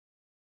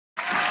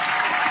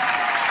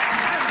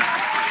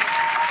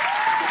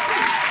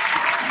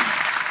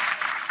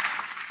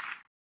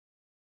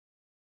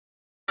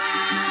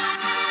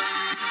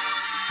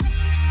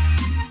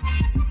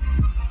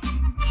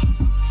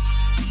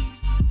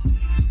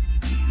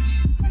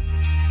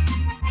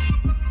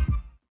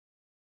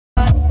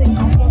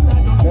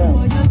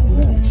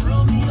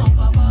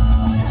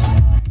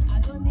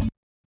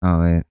 Oh,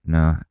 wait,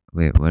 no.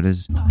 Wait, what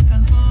is... We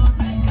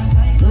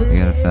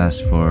gotta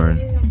fast forward.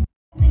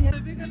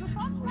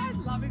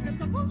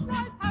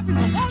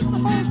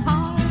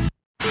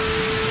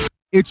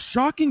 It's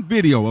shocking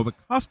video of a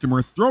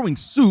customer throwing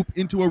soup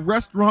into a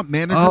restaurant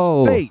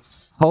manager's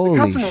face. Holy the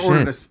customer shit.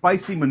 ordered a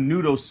spicy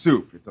menudo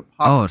soup. It's a pop.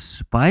 Oh,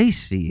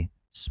 spicy.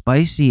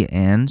 Spicy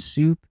and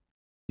soup?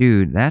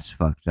 Dude, that's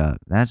fucked up.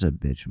 That's a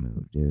bitch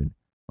move, dude.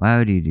 Why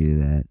would you do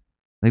that?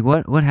 Like,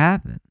 what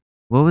happened?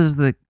 What was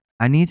the...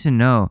 I need to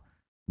know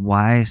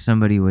why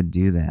somebody would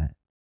do that.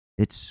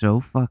 It's so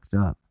fucked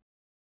up.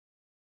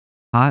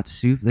 Hot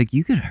soup, like,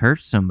 you could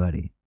hurt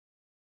somebody.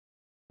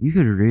 You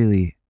could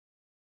really...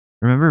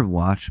 Remember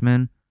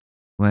Watchmen?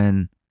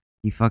 When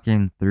he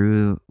fucking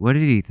threw... What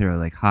did he throw?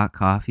 Like, hot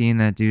coffee in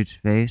that dude's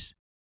face?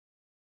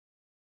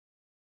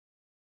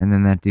 And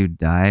then that dude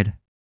died?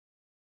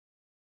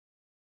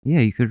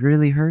 Yeah, you could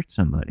really hurt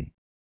somebody.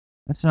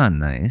 That's not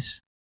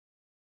nice.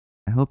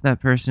 I hope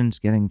that person's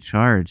getting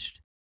charged.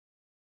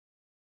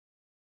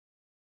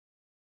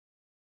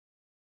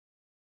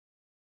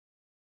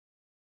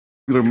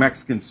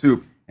 Mexican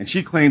soup, and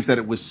she claims that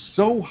it was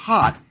so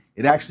hot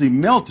it actually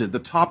melted the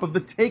top of the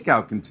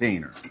takeout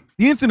container.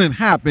 The incident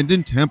happened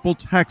in Temple,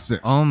 Texas.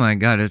 Oh my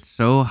god, it's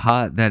so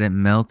hot that it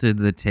melted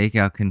the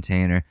takeout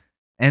container,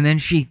 and then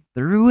she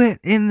threw it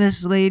in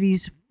this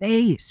lady's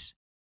face.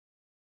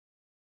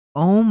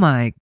 Oh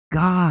my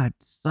god,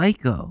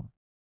 psycho.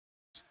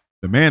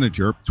 The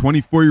manager,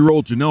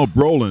 24-year-old Janelle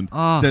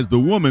Broland, says the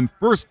woman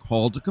first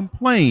called to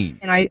complain.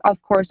 And I,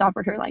 of course,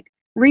 offered her like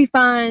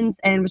refunds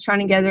and was trying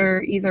to get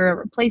her either a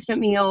replacement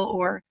meal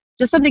or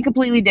just something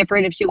completely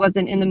different if she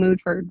wasn't in the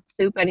mood for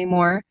soup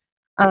anymore.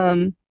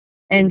 And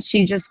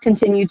she just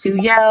continued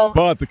to yell.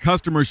 But the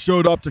customer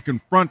showed up to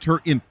confront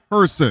her in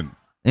person.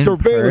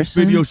 Surveillance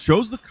video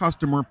shows the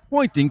customer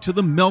pointing to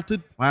the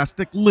melted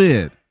plastic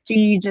lid.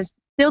 She just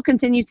still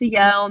continued to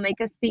yell, make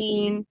a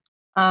scene,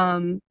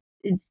 and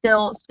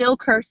still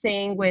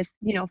cursing with,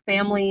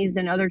 families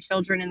and other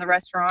children in the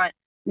restaurant.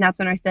 And that's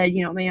when I said,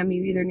 ma'am,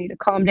 you either need to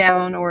calm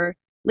down or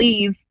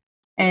leave,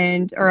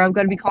 or I'm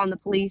going to be calling the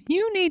police.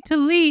 You need to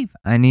leave.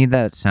 I need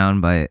that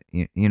soundbite.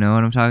 You know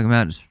what I'm talking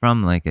about? It's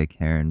from like a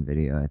Karen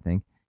video, I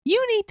think.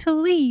 You need to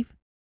leave.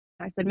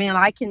 I said, ma'am,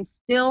 I can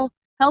still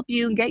help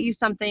you and get you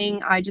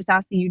something. I just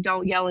ask that you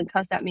don't yell and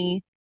cuss at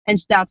me.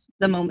 And that's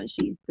the moment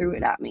she threw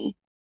it at me.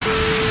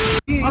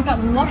 I've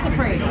got lots of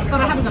proof,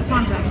 but I haven't got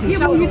time to actually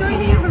show you don't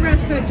need to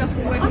harass her just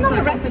for working. I'm not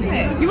harassing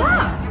her. You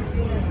are.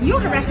 You're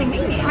harassing me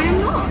now. I am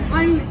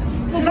not.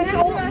 Well, that's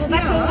all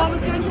I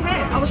was doing to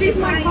her. She's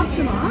my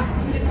customer.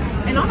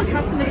 And I'm a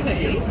customer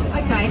too.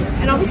 Okay.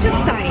 And I was just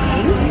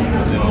saying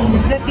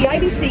that the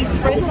ABC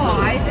spread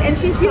lies and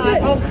she's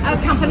part of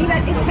a company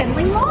that is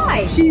peddling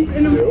lies. She's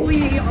an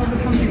employee of the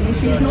company.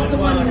 She's not the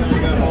one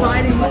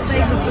deciding what they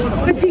report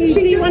on. But do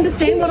you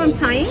understand what I'm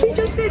saying? She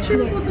just said she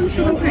reports on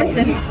sugar.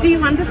 Listen, do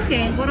you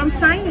understand what I'm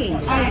saying?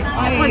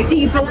 Do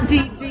you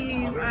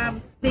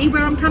see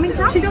where I'm coming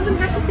from? She doesn't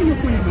have to see your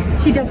point of view.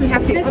 She doesn't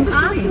have to. I'm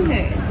asking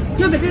her.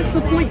 No, but that's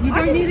the point. You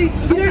don't need to.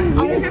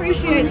 I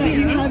appreciate that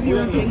you have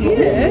your opinion.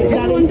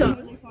 That is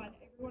totally fine.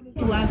 Everyone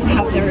is allowed to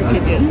have their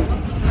opinions.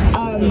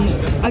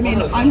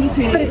 I'm just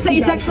here. But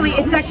it's actually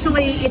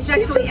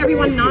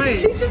everyone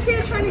knows. She's just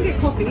here trying to get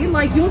coffee.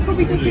 Like you're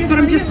probably just here. But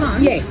I'm just so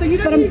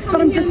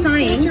I'm just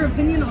saying. Your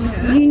opinion on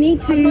her. You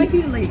need to. I'd like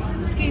you to leave.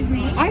 Excuse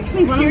me. I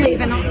actually want to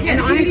leave, and I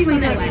actually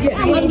do.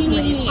 I want to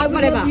leave. I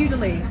would love you to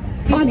leave.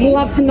 I'd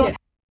love to not.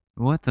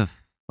 What the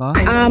fuck?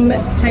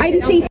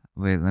 ABC.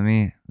 Wait, let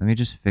me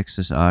just fix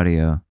this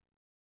audio.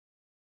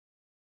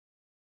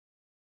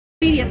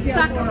 Media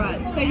sucks. All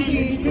right. Thank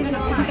you.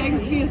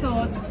 Thanks for your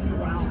thoughts.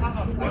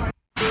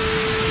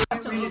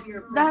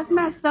 That's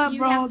messed up,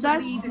 bro.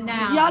 That's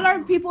y'all are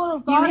people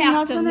of God.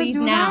 Y'all's gonna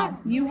do that.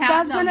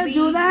 Y'all's gonna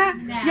do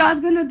that.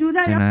 Y'all's gonna do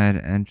that. Denied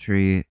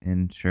entry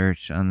in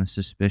church on the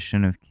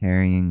suspicion of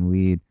carrying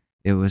weed.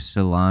 It was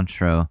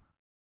cilantro.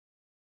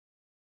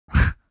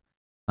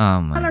 Oh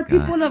my god. Y'all are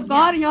people of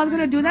God, and y'all's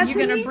gonna do that to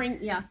me.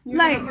 You're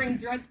gonna bring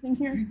drugs in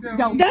here.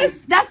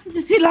 That's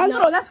the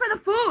cilantro. That's for the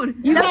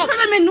food. That's for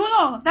the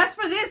menudo. That's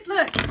for this.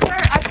 Look, sir,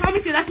 I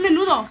promise you, that's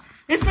menudo.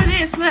 It's for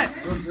this. Look.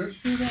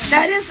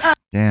 That is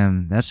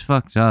Damn, that's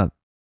fucked up.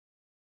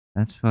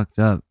 That's fucked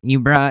up. You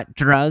brought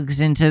drugs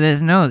into this?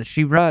 No,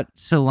 she brought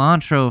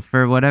cilantro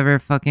for whatever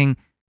fucking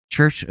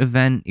church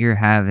event you're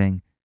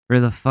having. For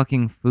the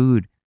fucking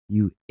food,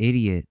 you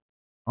idiot.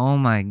 Oh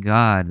my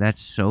god,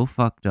 that's so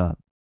fucked up.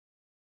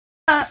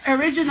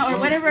 original or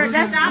whatever.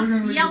 That's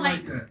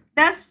yelling.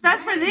 That's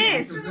for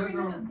this.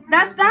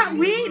 That's not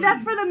weed.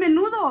 That's for the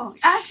menudo.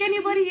 Ask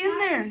anybody in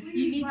there.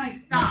 You need to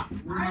stop.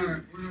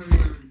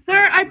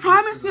 Sir, I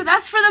promise you,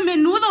 that's for the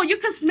menudo. You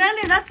can smell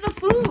it. That's the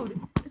food.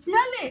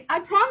 Smell it. I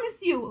promise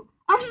you.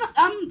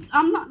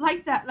 I'm not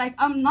like that. Like,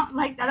 I'm not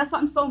like that. That's why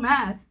I'm so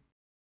mad.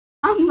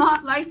 I'm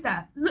not like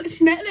that. Look,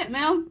 smell it,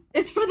 ma'am.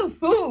 It's for the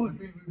food.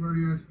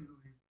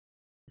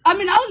 I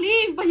mean, I'll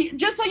leave, but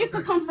just so you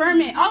could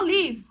confirm it. I'll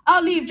leave,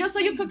 just so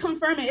you could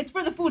confirm it. It's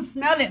for the food.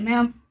 Smell it,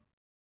 ma'am.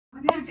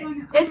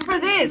 It's for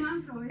this.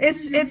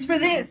 It's for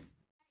this.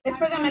 It's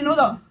for the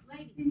menudo.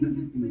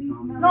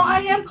 No, I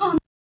am calm.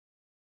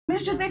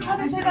 It's just they try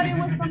to say that it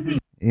was something.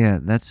 Yeah,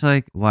 that's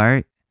like,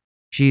 why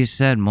she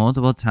said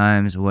multiple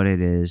times what it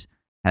is,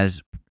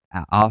 has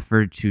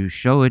offered to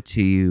show it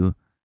to you,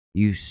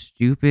 you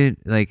stupid.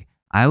 Like,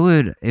 I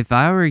would, if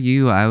I were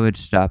you, I would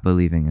stop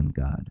believing in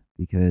God,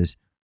 because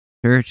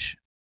if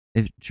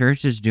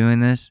church is doing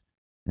this,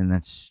 then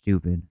that's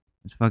stupid.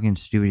 It's fucking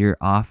stupid. You're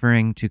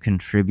offering to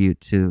contribute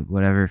to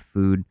whatever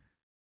food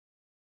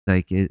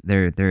like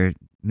they're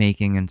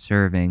making and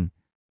serving,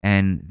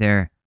 and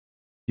they're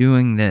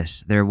doing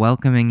this. They're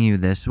welcoming you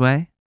this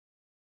way.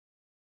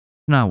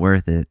 It's not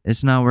worth it.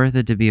 It's not worth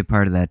it to be a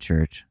part of that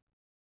church.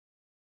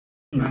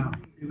 Now,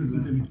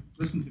 listen to me.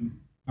 Listen to me.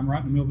 I'm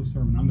right in the middle of the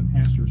sermon. I'm the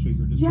pastor, so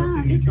you're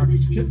disrupting me.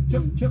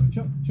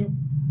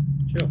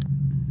 Chill.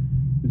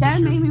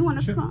 That made me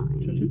want to cry.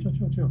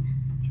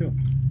 Chill.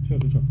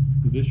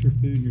 Is this your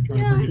food you're trying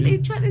to bring it in? They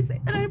try to say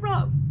that I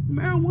brought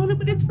marijuana,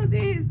 but it's for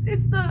this.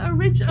 It's the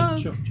original.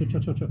 Chill. You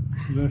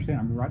understand?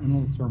 I'm right in the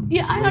middle of the sermon.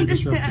 Yeah, I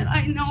understand.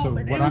 I know. So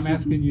but what I'm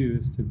asking you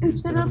is to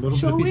instead of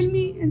showing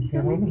me and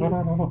telling me. Hold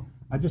on.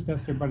 I just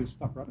asked everybody to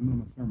stop right in the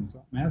middle of the sermon.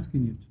 So I'm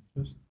asking you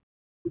to just.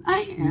 I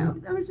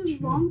am. That was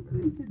just wrong for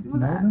them to do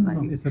that.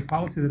 No. It's a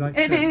policy that I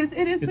set. It is.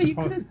 It's But you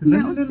could have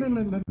smelled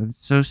it.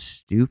 It's so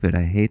stupid.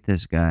 I hate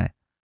this guy.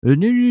 No,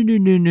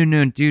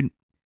 dude.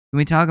 Can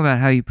we talk about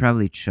how you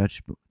probably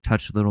touch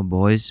little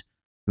boys?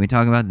 Can we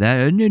talk about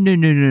that?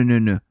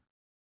 No.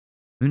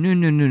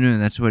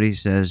 That's what he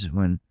says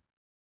when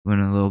a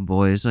little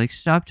boy is like,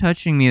 "Stop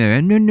touching me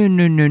there." No. What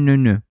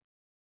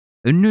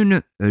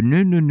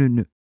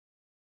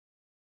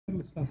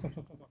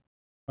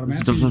I'm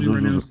asking you to do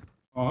right now is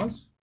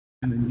pause,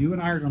 and then you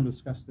and I are going to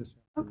discuss this.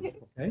 Okay.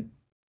 Okay?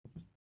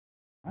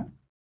 All right?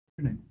 What's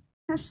your name?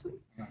 Ashley.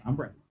 I'm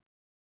Brett.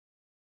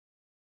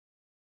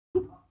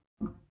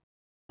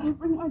 I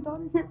bring my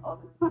daughter here all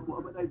the time. Why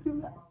would I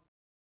do that?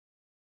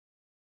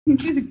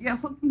 Pinches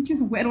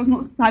güeros no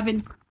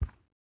saben.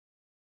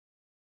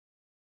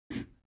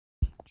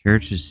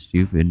 Church is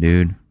stupid,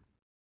 dude.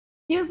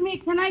 Excuse me,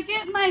 can I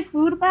get my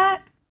food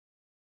back?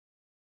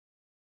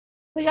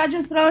 So y'all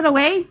just throw it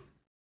away?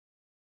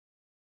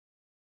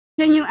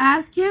 Can you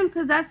ask him?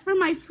 Because that's for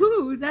my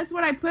food. That's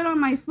what I put on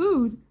my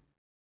food.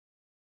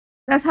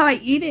 That's how I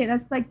eat it.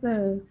 That's like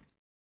the...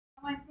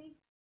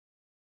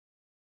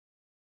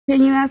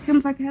 Can you ask him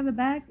if I can have it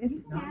back?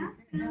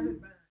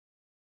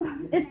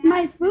 It's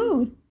my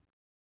food.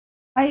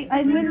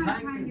 I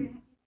literally...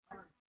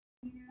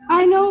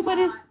 I know, but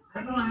it's...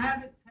 I don't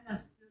have it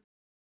tested.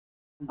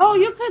 Oh,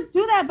 you could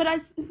do that, but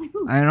it's my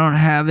food. I don't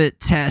have it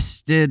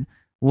tested.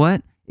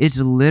 What? It's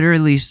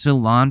literally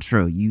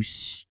cilantro, you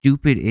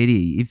stupid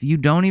idiot. If you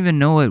don't even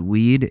know what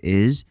weed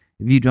is,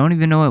 if you don't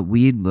even know what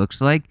weed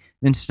looks like,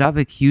 then stop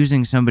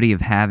accusing somebody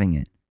of having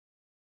it.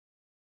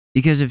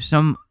 Because if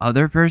some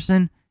other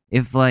person,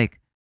 if like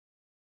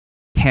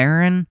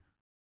Karen,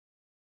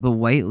 the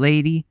white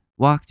lady,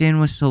 walked in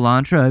with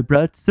cilantro, I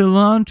brought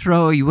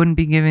cilantro, you wouldn't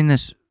be giving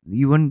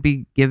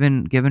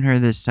her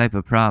this type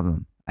of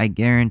problem. I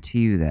guarantee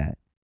you that.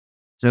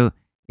 So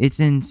it's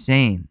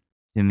insane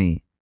to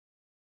me.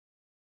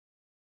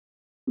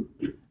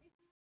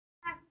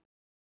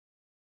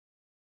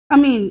 I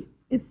mean,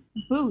 it's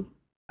food.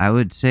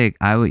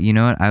 You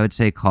know what? I would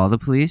say call the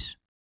police.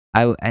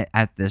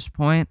 At this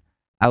point,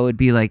 I would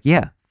be like,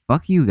 yeah,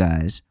 fuck you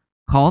guys.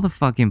 Call the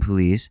fucking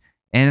police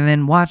and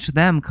then watch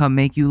them come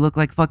make you look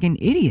like fucking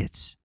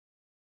idiots.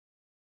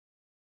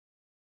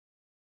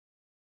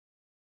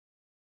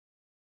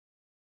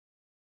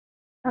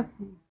 Okay.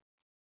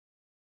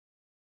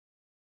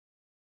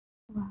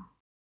 Wow.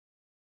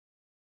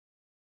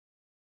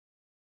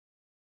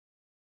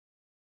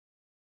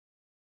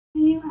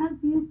 Can you ask?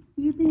 Do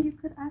you think you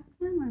could ask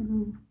him or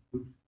no?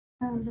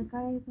 The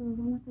guy, the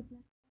one with the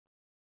black.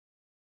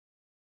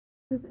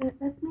 Because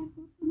that's my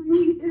food.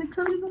 It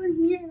comes on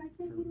here, and I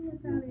can't eat it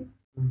without it.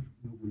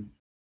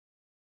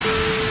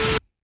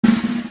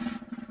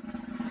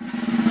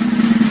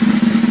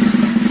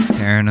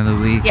 Karen of the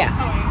week. Yeah,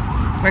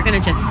 we're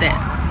gonna just sit.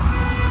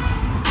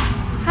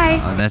 Hi.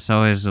 Oh, that's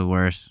always the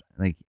worst.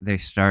 Like they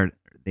start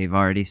they've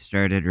already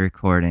started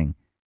recording,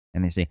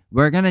 and they say,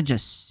 we're gonna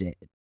just sit.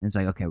 And it's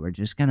like, okay, we're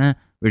just gonna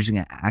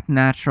act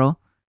natural,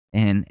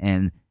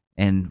 and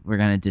we're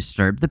gonna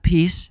disturb the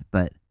peace,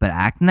 but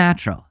act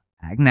natural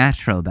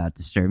about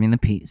disturbing the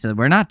peace. So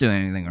we're not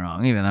doing anything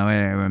wrong, even though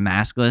we're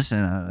maskless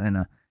in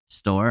a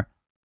store.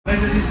 So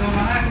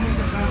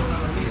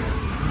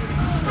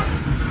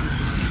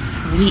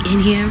we in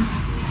here,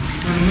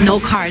 no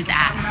cards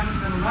asked.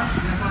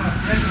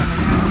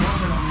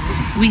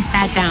 We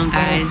sat down,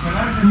 guys,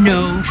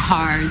 no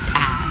cards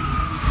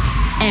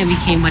asked. And we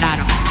came without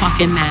a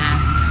fucking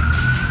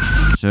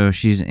mask. So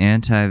she's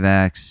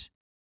anti-vax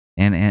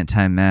and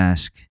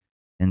anti-mask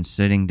and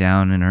sitting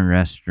down in a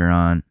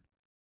restaurant.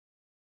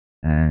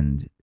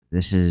 And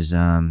this is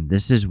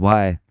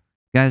why,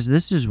 guys,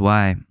 this is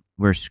why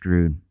we're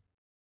screwed.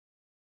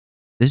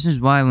 This is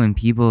why when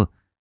people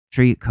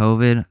treat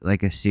COVID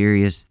like a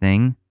serious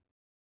thing,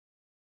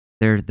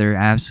 they're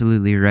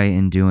absolutely right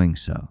in doing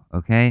so,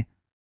 okay?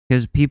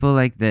 Because people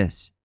like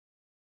this,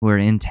 who are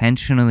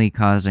intentionally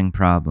causing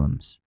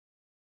problems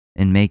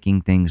and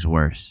making things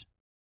worse.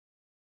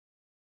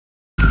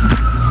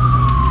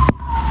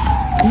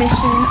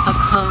 Mission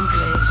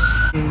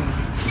accomplished.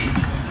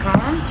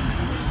 Car?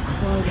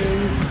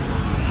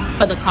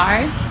 For the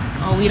card?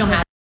 Oh, we don't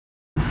have a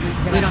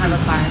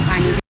card.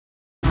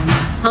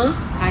 Huh?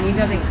 I need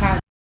the card.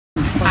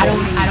 I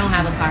don't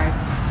have a card.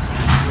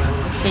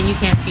 Then you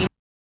can't feed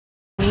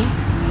me?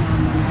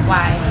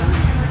 Why?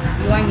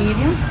 You are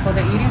eating for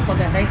the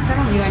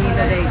restaurant. You need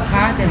the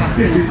card, the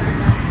vaccine. I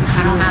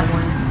don't have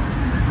one.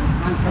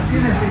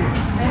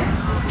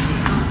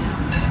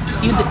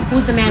 So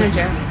who's the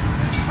manager?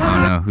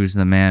 Oh no, who's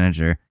the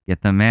manager?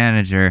 Get the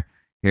manager.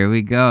 Here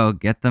we go.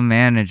 Get the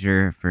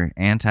manager for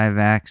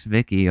anti-vax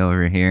Vicky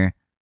over here.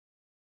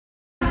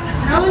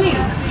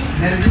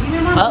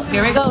 Well,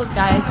 here it goes,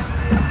 guys.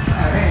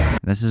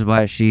 This is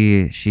why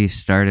she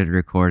started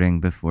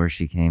recording before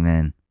she came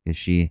in, because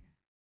she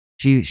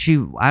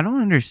I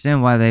don't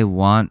understand why they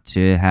want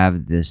to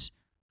have this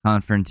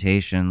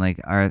confrontation. Like,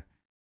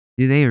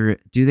 do they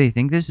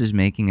think this is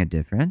making a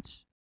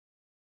difference?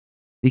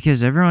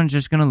 Because everyone's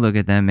just gonna look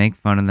at them, make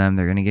fun of them.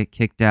 They're gonna get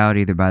kicked out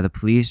either by the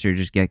police or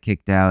just get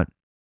kicked out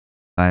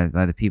by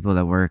the people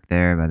that work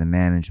there, by the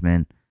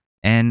management,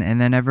 and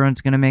then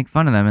everyone's gonna make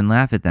fun of them and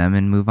laugh at them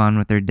and move on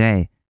with their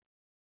day.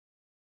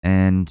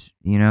 And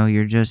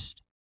you're just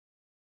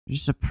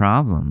a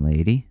problem,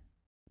 lady.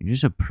 You're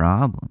just a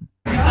problem.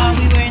 We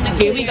were in the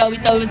Here we go. We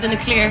thought it was in the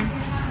clear.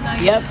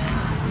 Yep.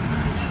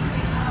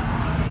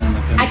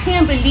 I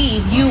can't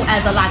believe you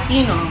as a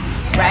Latino,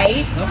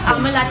 right?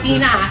 I'm a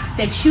Latina,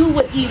 that you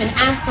would even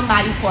ask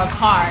somebody for a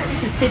card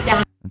to sit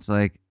down. It's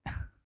like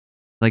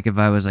if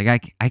I was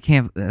like, I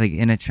can't, like,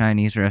 in a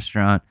Chinese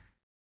restaurant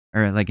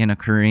or like in a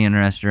Korean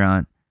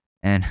restaurant,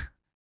 and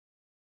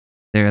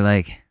they're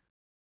like,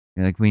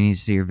 we need to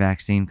see your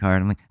vaccine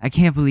card. I'm like, I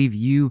can't believe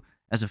you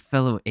as a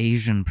fellow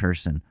Asian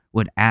person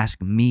would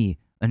ask me,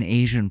 an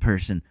Asian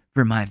person,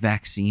 for my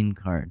vaccine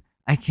card.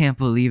 I can't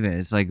believe it.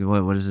 It's like,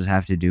 what does this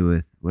have to do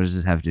with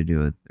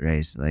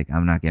race? Like,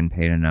 I'm not getting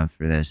paid enough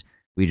for this.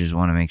 We just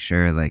want to make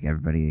sure like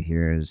everybody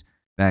here is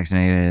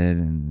vaccinated,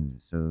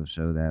 and so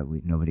that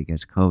nobody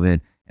gets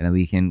COVID, and that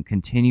we can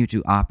continue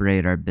to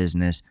operate our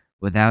business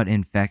without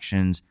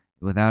infections,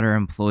 without our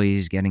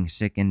employees getting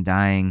sick and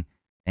dying,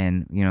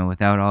 and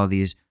without all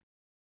these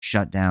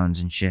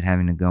shutdowns and shit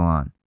having to go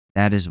on.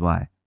 That is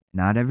why.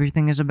 Not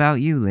everything is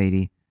about you,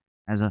 lady.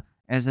 As a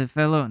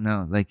fellow,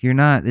 no, like, you're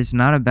not. It's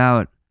not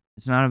about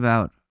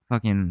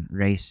fucking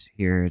race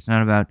here. It's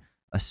not about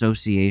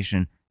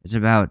association. It's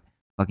about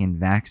fucking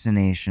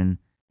vaccination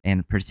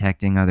and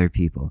protecting other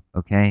people,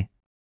 okay?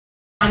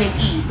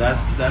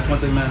 That's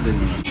what they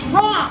mandated. It's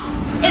wrong.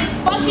 It's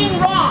fucking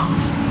wrong.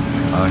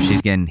 Oh,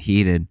 she's getting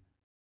heated.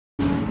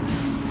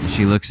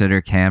 She looks at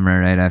her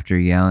camera right after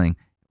yelling.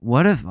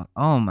 What if,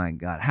 oh my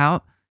god,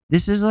 how,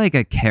 this is like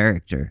a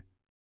character.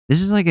 This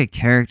is like a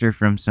character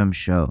from some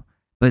show.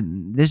 But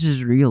this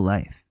is real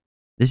life.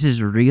 This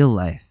is real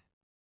life.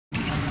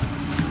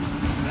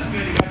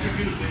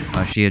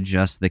 Oh, she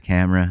adjusts the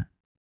camera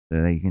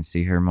so that you can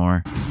see her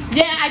more.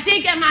 Yeah, I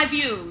did get my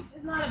views.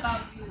 It's not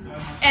about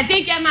views. I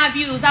did get my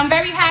views. I'm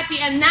very happy.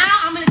 And now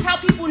I'm going to tell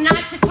people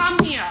not to come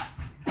here.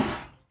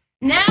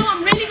 Now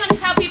I'm really going to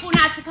tell people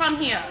not to come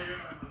here.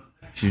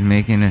 She's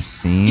making a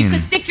scene. You can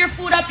stick your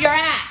food up your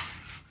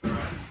ass.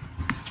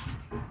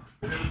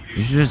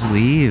 You should just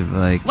leave.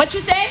 Like, What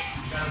you say?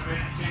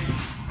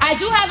 I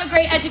do have a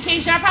great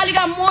education. I probably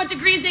got more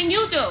degrees than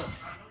you do.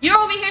 You're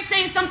over here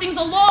saying something's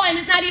a law and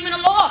it's not even a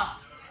law.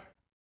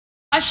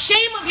 A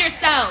shame of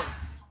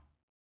yourselves.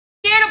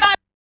 Scared about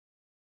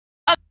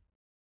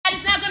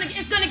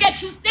it's gonna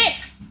get you sick.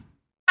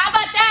 How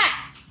about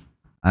that?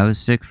 I was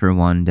sick for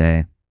one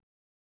day.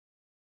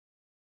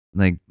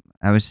 Like,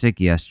 I was sick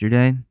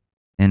yesterday,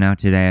 and now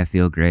today I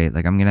feel great.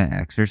 Like, I'm gonna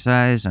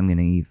exercise, I'm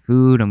gonna eat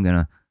food, I'm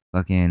gonna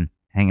fucking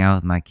hang out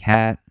with my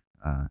cat,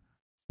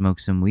 smoke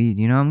some weed.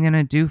 I'm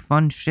gonna do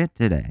fun shit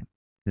today.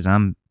 Because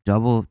I'm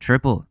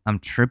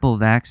triple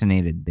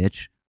vaccinated,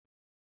 bitch.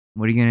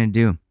 What are you gonna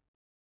do?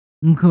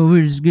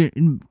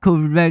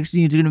 COVID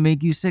vaccines are going to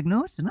make you sick.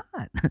 No, it's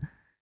not.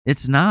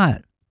 It's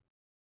not.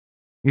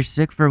 You're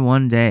sick for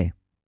one day.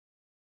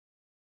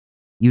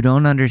 You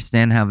don't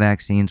understand how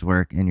vaccines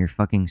work, and you're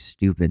fucking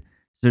stupid.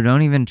 So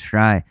don't even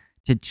try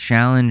to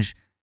challenge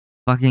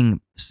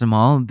fucking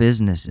small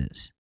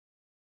businesses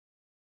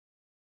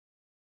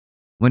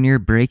when you're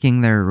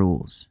breaking their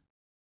rules.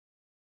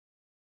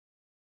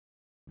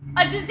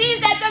 A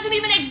disease that doesn't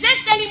even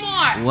exist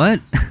anymore. What?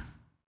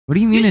 What do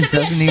you mean You it should be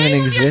doesn't ashamed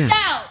even of exist?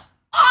 yourselves,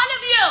 all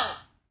of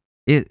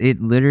you.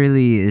 It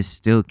literally is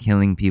still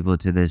killing people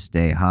to this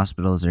day.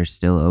 Hospitals are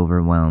still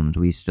overwhelmed.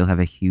 We still have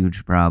a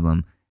huge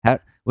problem.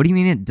 What do you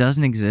mean it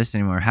doesn't exist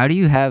anymore? How do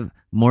you have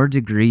more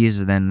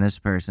degrees than this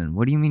person?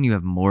 What do you mean you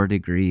have more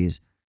degrees?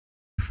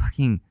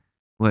 Fucking,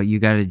 what, you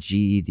got a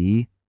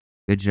GED?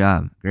 Good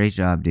job. Great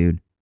job,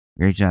 dude.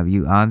 Great job.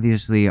 You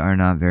obviously are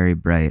not very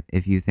bright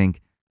if you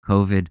think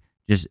COVID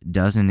just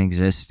doesn't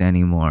exist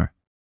anymore.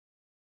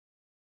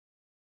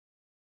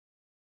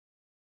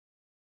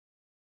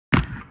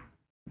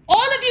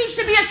 All of you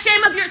should be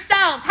ashamed of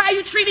yourselves. How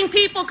you treating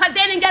people because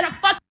they didn't get a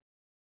fuck.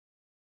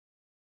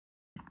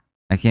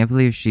 I can't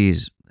believe she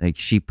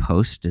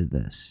posted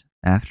this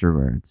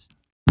afterwards.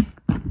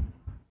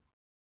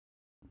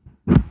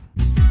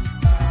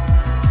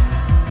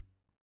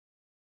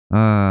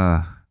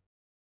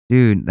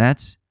 Dude,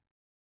 that's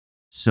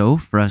so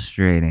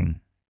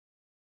frustrating.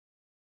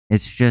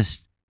 It's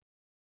just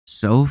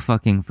so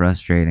fucking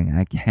frustrating.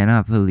 I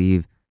cannot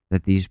believe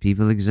that these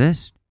people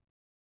exist.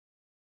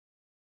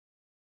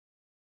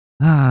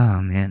 Oh,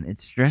 man, it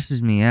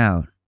stresses me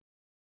out.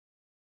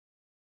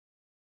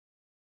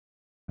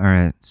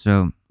 Alright,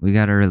 so we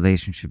got our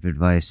relationship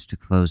advice to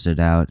close it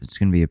out. It's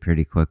going to be a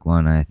pretty quick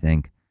one, I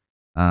think.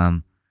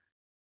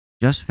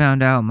 Just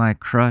found out my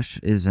crush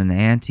is an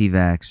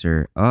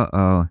anti-vaxxer.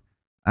 Uh-oh.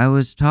 I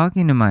was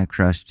talking to my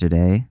crush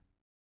today,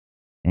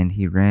 and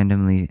he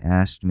randomly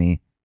asked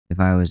me if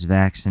I was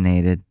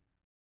vaccinated.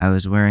 I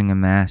was wearing a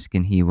mask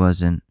and he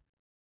wasn't.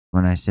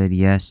 When I said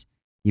yes,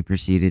 he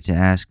proceeded to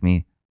ask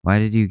me, "Why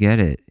did you get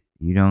it?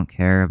 You don't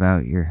care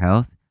about your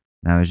health?"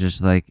 And I was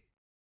just like,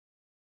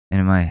 and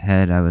in my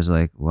head, I was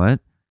like, what?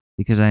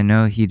 Because I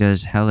know he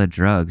does hella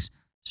drugs.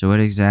 So what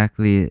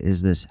exactly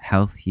is this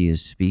health he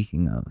is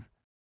speaking of?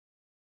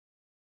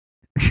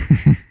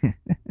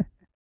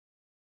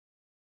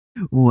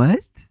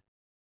 What?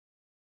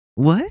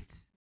 What?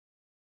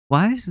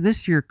 Why is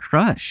this your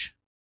crush?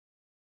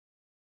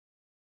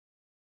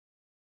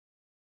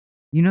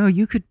 You know,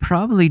 you could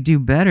probably do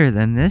better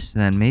than this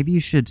then. Maybe you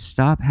should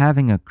stop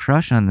having a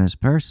crush on this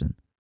person.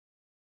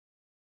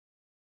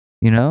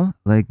 You know,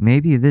 like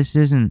maybe this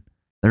isn't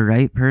the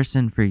right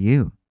person for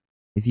you.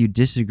 If you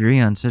disagree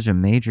on such a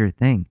major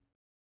thing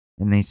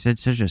and they said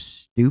such a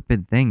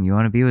stupid thing, you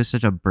want to be with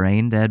such a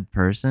brain dead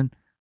person?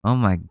 Oh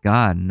my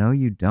God, no,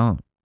 you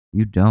don't.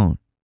 You don't.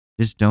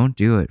 Just don't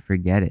do it.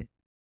 Forget it.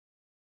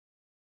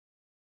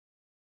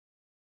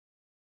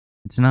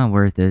 It's not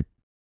worth it.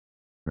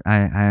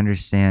 I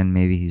understand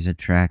maybe he's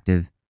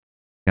attractive.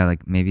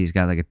 Maybe he's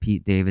got like a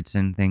Pete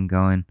Davidson thing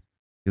going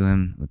to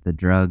him with the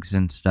drugs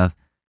and stuff,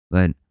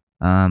 but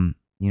you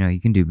know,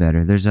 you can do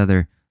better.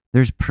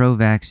 There's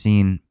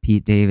pro-vaccine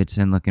Pete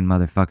Davidson looking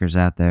motherfuckers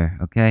out there,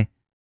 okay?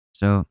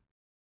 So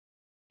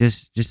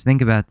just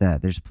think about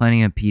that. There's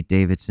plenty of Pete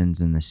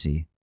Davidsons in the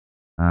sea.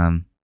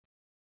 I'm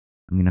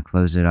gonna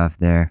close it off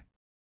there.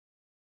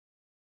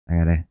 I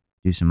gotta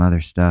do some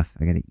other stuff.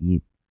 I gotta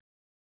eat.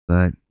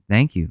 But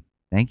thank you.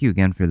 Thank you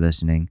again for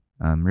listening.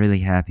 I'm really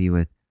happy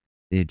with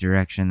the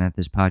direction that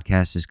this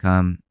podcast has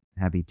come.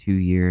 Happy 2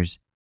 years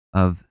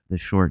of the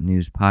Short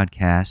News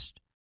Podcast.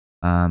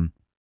 I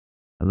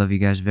love you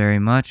guys very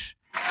much.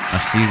 I'll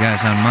see you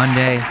guys on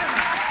Monday.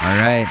 All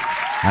right.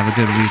 Have a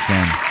good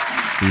weekend.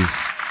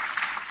 Peace.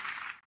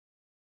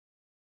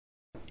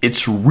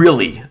 It's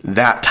really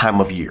that time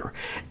of year,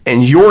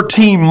 and your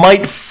team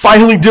might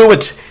finally do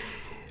it.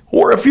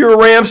 Or if you're a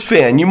Rams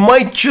fan, you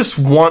might just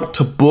want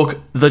to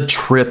book the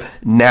trip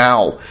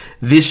now.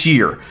 This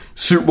year,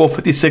 Super Bowl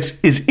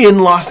 56 is in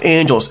Los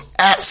Angeles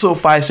at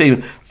SoFi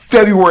Stadium,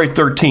 February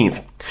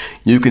 13th.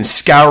 You can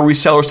scour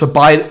resellers to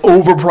buy an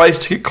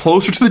overpriced ticket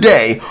closer to the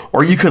day,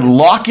 or you can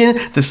lock in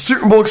the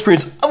Super Bowl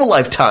experience of a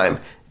lifetime.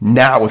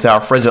 Now with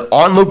our friends at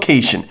On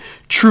Location.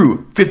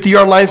 True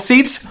 50-yard line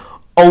seats,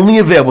 only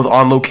available with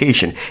On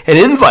Location. An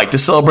invite to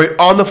celebrate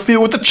on the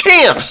field with the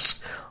champs.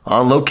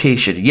 On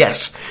Location,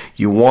 yes.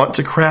 You want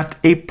to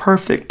craft a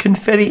perfect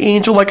confetti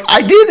angel like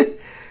I did?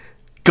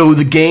 Go to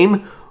the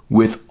game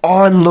with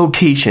On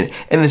Location.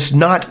 And it's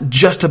not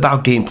just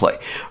about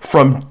gameplay.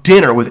 From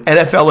dinner with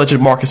NFL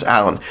legend Marcus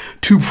Allen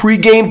to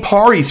pregame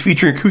parties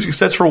featuring acoustic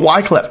sets for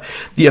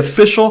Wyclef, the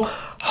official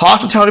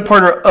hospitality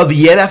partner of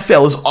the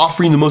NFL is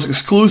offering the most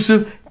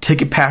exclusive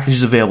ticket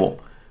packages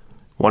available.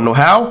 Want to know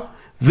how?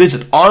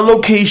 Visit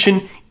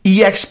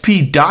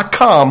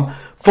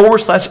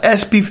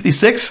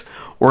onlocationexp.com/SB56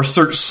 or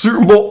search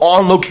Super Bowl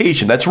On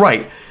Location. That's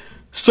right.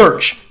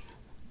 Search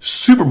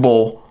Super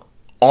Bowl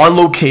On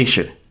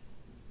Location.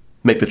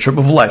 Make the trip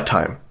of a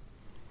lifetime.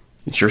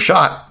 It's your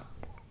shot.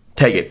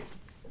 Take it.